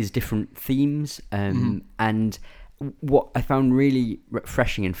is different themes, and what I found really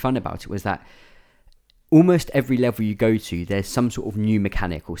refreshing and fun about it was that almost every level you go to, there's some sort of new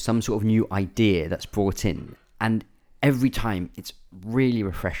mechanic or some sort of new idea that's brought in, and every time it's really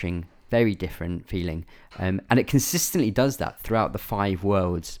refreshing, very different feeling, and it consistently does that throughout the 5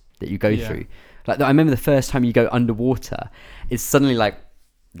 worlds that you go through. Like I remember the first time you go underwater, it's suddenly like,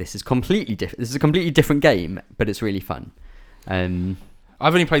 this is completely different. This is a completely different game, but it's really fun.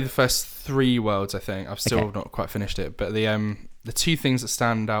 I've only played the first 3 worlds, I think. I've still Okay. not quite finished it. But the 2 things that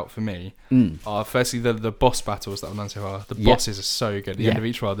stand out for me are firstly the boss battles that I've done so far. The bosses are so good. At the end of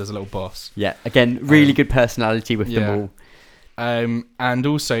each world, there's a little boss. Yeah, again, really good personality with them all. And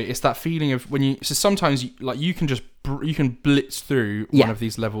also it's that feeling of when sometimes you can blitz through one of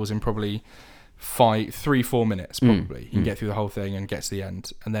these levels in probably 3-4 minutes probably. You can get through the whole thing and get to the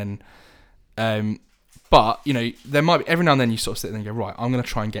end, and then but there might be every now and then you sort of sit there and go, right, I'm going to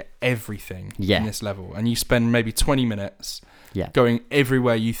try and get everything in this level, and you spend maybe 20 minutes going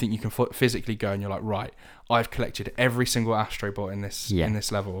everywhere you think you can physically go, and you're like, right, I've collected every single Astrobot in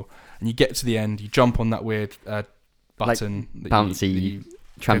this level, and you get to the end, you jump on that weird button, like bouncy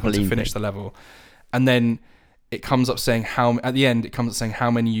trampoline to finish the level, and then it comes up saying how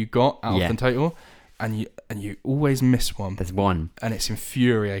many you got out of the total, and you always miss one. There's one, and it's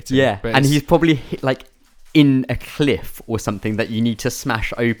infuriating. Yeah, and he's probably like in a cliff or something that you need to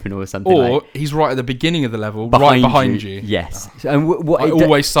smash open or something. Or he's right at the beginning of the level, right behind you. Yes. And I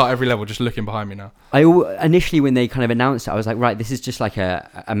always start every level just looking behind me now. Initially, when they kind of announced it, I was like, right, this is just like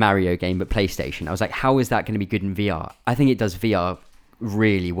a Mario game, but PlayStation. I was like, how is that going to be good in VR? I think it does VR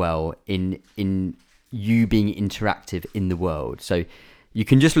really well in you being interactive in the world. So you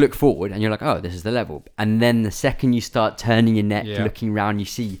can just look forward and you're like, oh, this is the level. And then the second you start turning your neck, looking around, you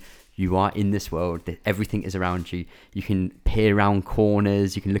see you are in this world. Everything is around you. You can peer around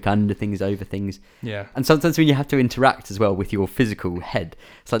corners. You can look under things, over things. Yeah. And sometimes when you have to interact as well with your physical head,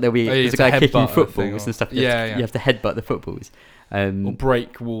 it's like there's a guy kicking footballs and stuff. You have to headbutt the footballs. Or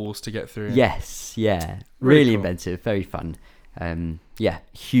break walls to get through. Yes, yeah. Really inventive. Very fun.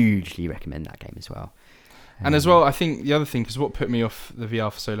 Hugely recommend that game as well. And as well, I think the other thing, because what put me off the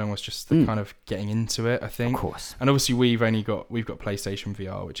VR for so long was just the kind of getting into it, I think. Of course. And obviously we've got PlayStation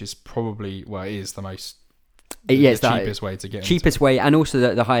VR, which is probably, it is the most cheapest way to get cheapest way, and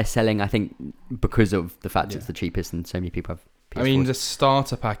also the highest selling, I think, because of the fact it's the cheapest and so many people have PS4s. I mean, the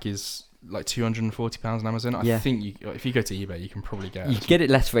starter pack is like £240 on Amazon. I think if you go to eBay, you can probably get it. You get it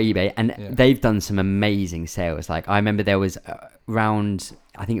less for eBay, and they've done some amazing sales. Like, I remember there was around,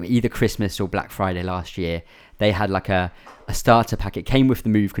 I think either Christmas or Black Friday last year, they had like a starter pack. It came with the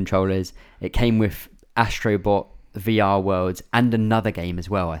Move controllers, it came with Astrobot VR Worlds, and another game as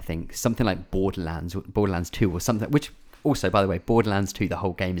well, I think. Something like Borderlands 2 or something, which also, by the way, Borderlands 2, the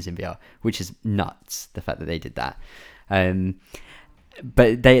whole game is in VR, which is nuts, the fact that they did that.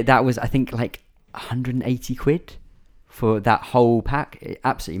 But that was, I think, like 180 quid for that whole pack.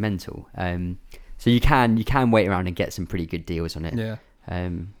 Absolutely mental. So you can wait around and get some pretty good deals on it. Yeah.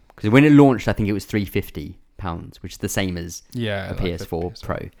 Because when it launched, I think it was £350, which is the same as a like PS4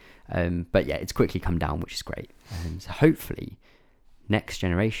 Pro. But yeah, it's quickly come down, which is great. So hopefully, next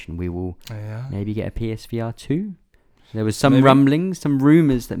generation we will maybe get a PSVR 2. There was some rumblings, some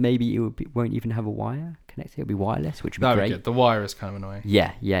rumours that maybe it won't even have a wire connected. It'll be wireless, which would be great. Good. The wire is kind of annoying.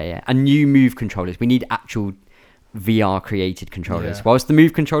 Yeah. And new Move controllers. We need actual VR created controllers. Yeah. Whilst the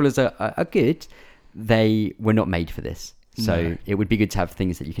Move controllers are good, they were not made for this. So it would be good to have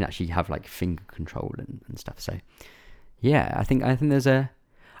things that you can actually have like finger control and stuff. So yeah, I think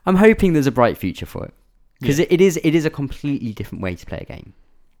I'm hoping there's a bright future for it, because it is a completely different way to play a game.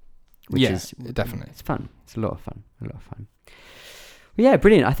 Which is definitely, it's fun. It's a lot of fun. Well, yeah,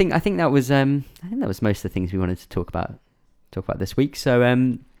 brilliant. I think that was most of the things we wanted to talk about this week.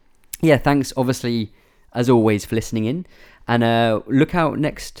 So thanks obviously as always for listening in, and look out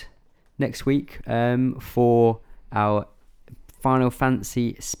next week for our Final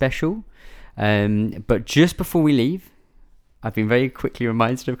Fantasy special. But just before we leave, I've been very quickly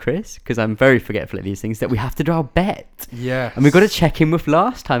reminded of Chris, because I'm very forgetful at these things, that we have to do our bet. Yeah. And we've got to check in with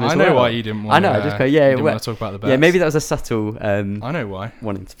last time as well. I know why you didn't want to. I know, just go, didn't want to talk about the bets. Yeah, maybe that was a subtle... I know why.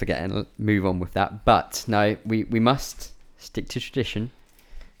 Wanting to forget and move on with that. But no, we must stick to tradition.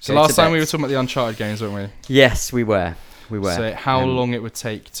 So last time we were talking about the Uncharted games, weren't we? Yes, we were. So how long it would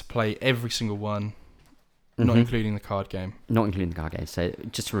take to play every single one, not including the card game. Not including the card game. So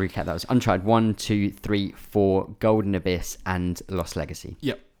just to recap, that was Uncharted 1, 2, 3, 4, Golden Abyss, and Lost Legacy.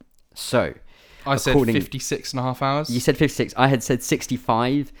 Yep. So I said 56.5 hours. You said 56. I had said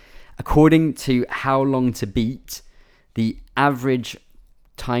 65. According to How Long to Beat, the average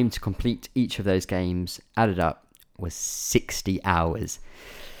time to complete each of those games added up was 60 hours,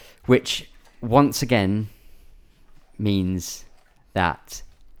 which once again means that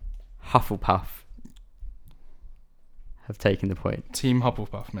Hufflepuff have taken the point. Team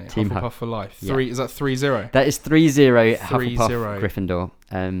Hufflepuff, mate. Hufflepuff for life. Yeah. Is that 3-0? That is 3-0 Hufflepuff Gryffindor.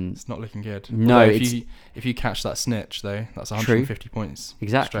 It's not looking good. No, if you catch that snitch though, that's 150 points.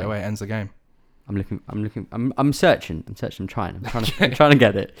 Exactly. Straight away, it ends the game. I'm searching. I'm trying to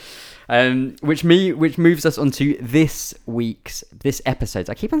get it. Which moves us onto this episode's.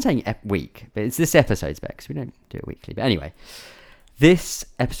 I keep on saying week, but it's this episode's bet because we don't do it weekly. But anyway, this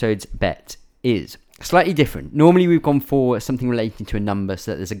episode's bet is slightly different. Normally we've gone for something relating to a number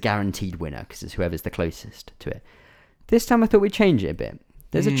so that there's a guaranteed winner because it's whoever's the closest to it. This time I thought we'd change it a bit.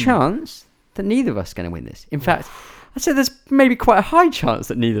 There's a chance that neither of us are going to win this. In fact, I'd say there's maybe quite a high chance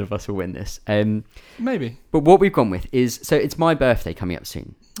that neither of us will win this. Maybe. But what we've gone with is, so it's my birthday coming up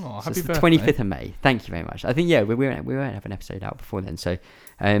soon. Oh, so happy it's birthday. the 25th of May. Thank you very much. I think, we won't have an episode out before then. So,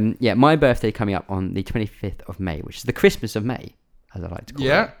 my birthday coming up on the 25th of May, which is the Christmas of May, as I like to call it.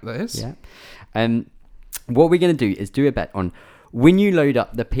 Yeah, that is. Yeah. What we're going to do is do a bet on when you load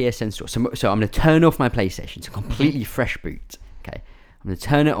up the PSN store. So I'm going to turn off my PlayStation. It's a completely fresh boot. Okay. I'm going to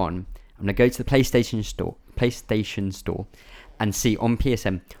turn it on. I'm going to go to the PlayStation store and see on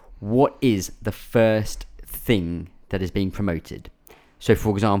PSN what is the first thing that is being promoted. So,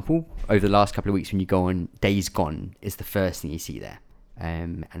 for example, over the last couple of weeks when you go on, Days Gone is the first thing you see there.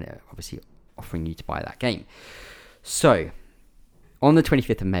 And obviously offering you to buy that game. So, on the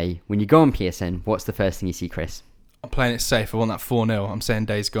 25th of May, when you go on PSN, what's the first thing you see, Chris? I'm playing it safe. I want that 4-0. I'm saying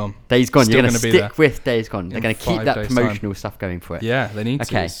Days Gone. Days Gone. Still You're going to be stick there. with Days Gone. They're going to keep that 5 days' promotional stuff going for it. Yeah, they need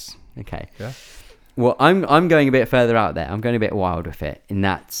to. Okay. Yeah. Well, I'm going a bit further out there. I'm going a bit wild with it. And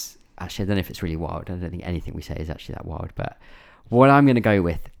that's... Actually, I don't know if it's really wild. I don't think anything we say is actually that wild. But what I'm going to go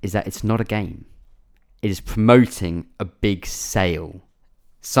with is that it's not a game. It is promoting a big sale.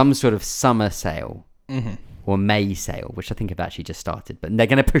 Some sort of summer sale. Mm-hmm. Or May sale, which I think have actually just started. But they're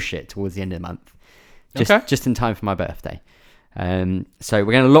going to push it towards the end of the month. Just in time for my birthday. So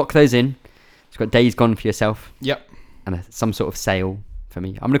we're going to lock those in. It's got Days Gone for yourself. Yep. And some sort of sale for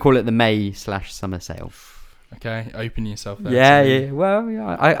me. I'm going to call it the May/summer sale. Okay, open yourself there. Yeah.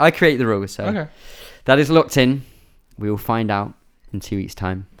 Well, I create the rules, so okay. That is locked in. We will find out in 2 weeks'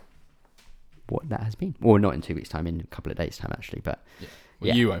 time what that has been. Or not in 2 weeks' time, in a couple of days' time, actually. But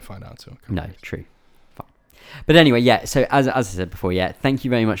you won't find out until. No, true. Fine. But anyway, so as I said before, thank you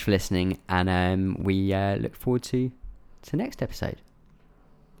very much for listening, and we look forward to the next episode.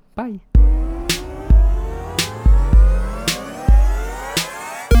 Bye.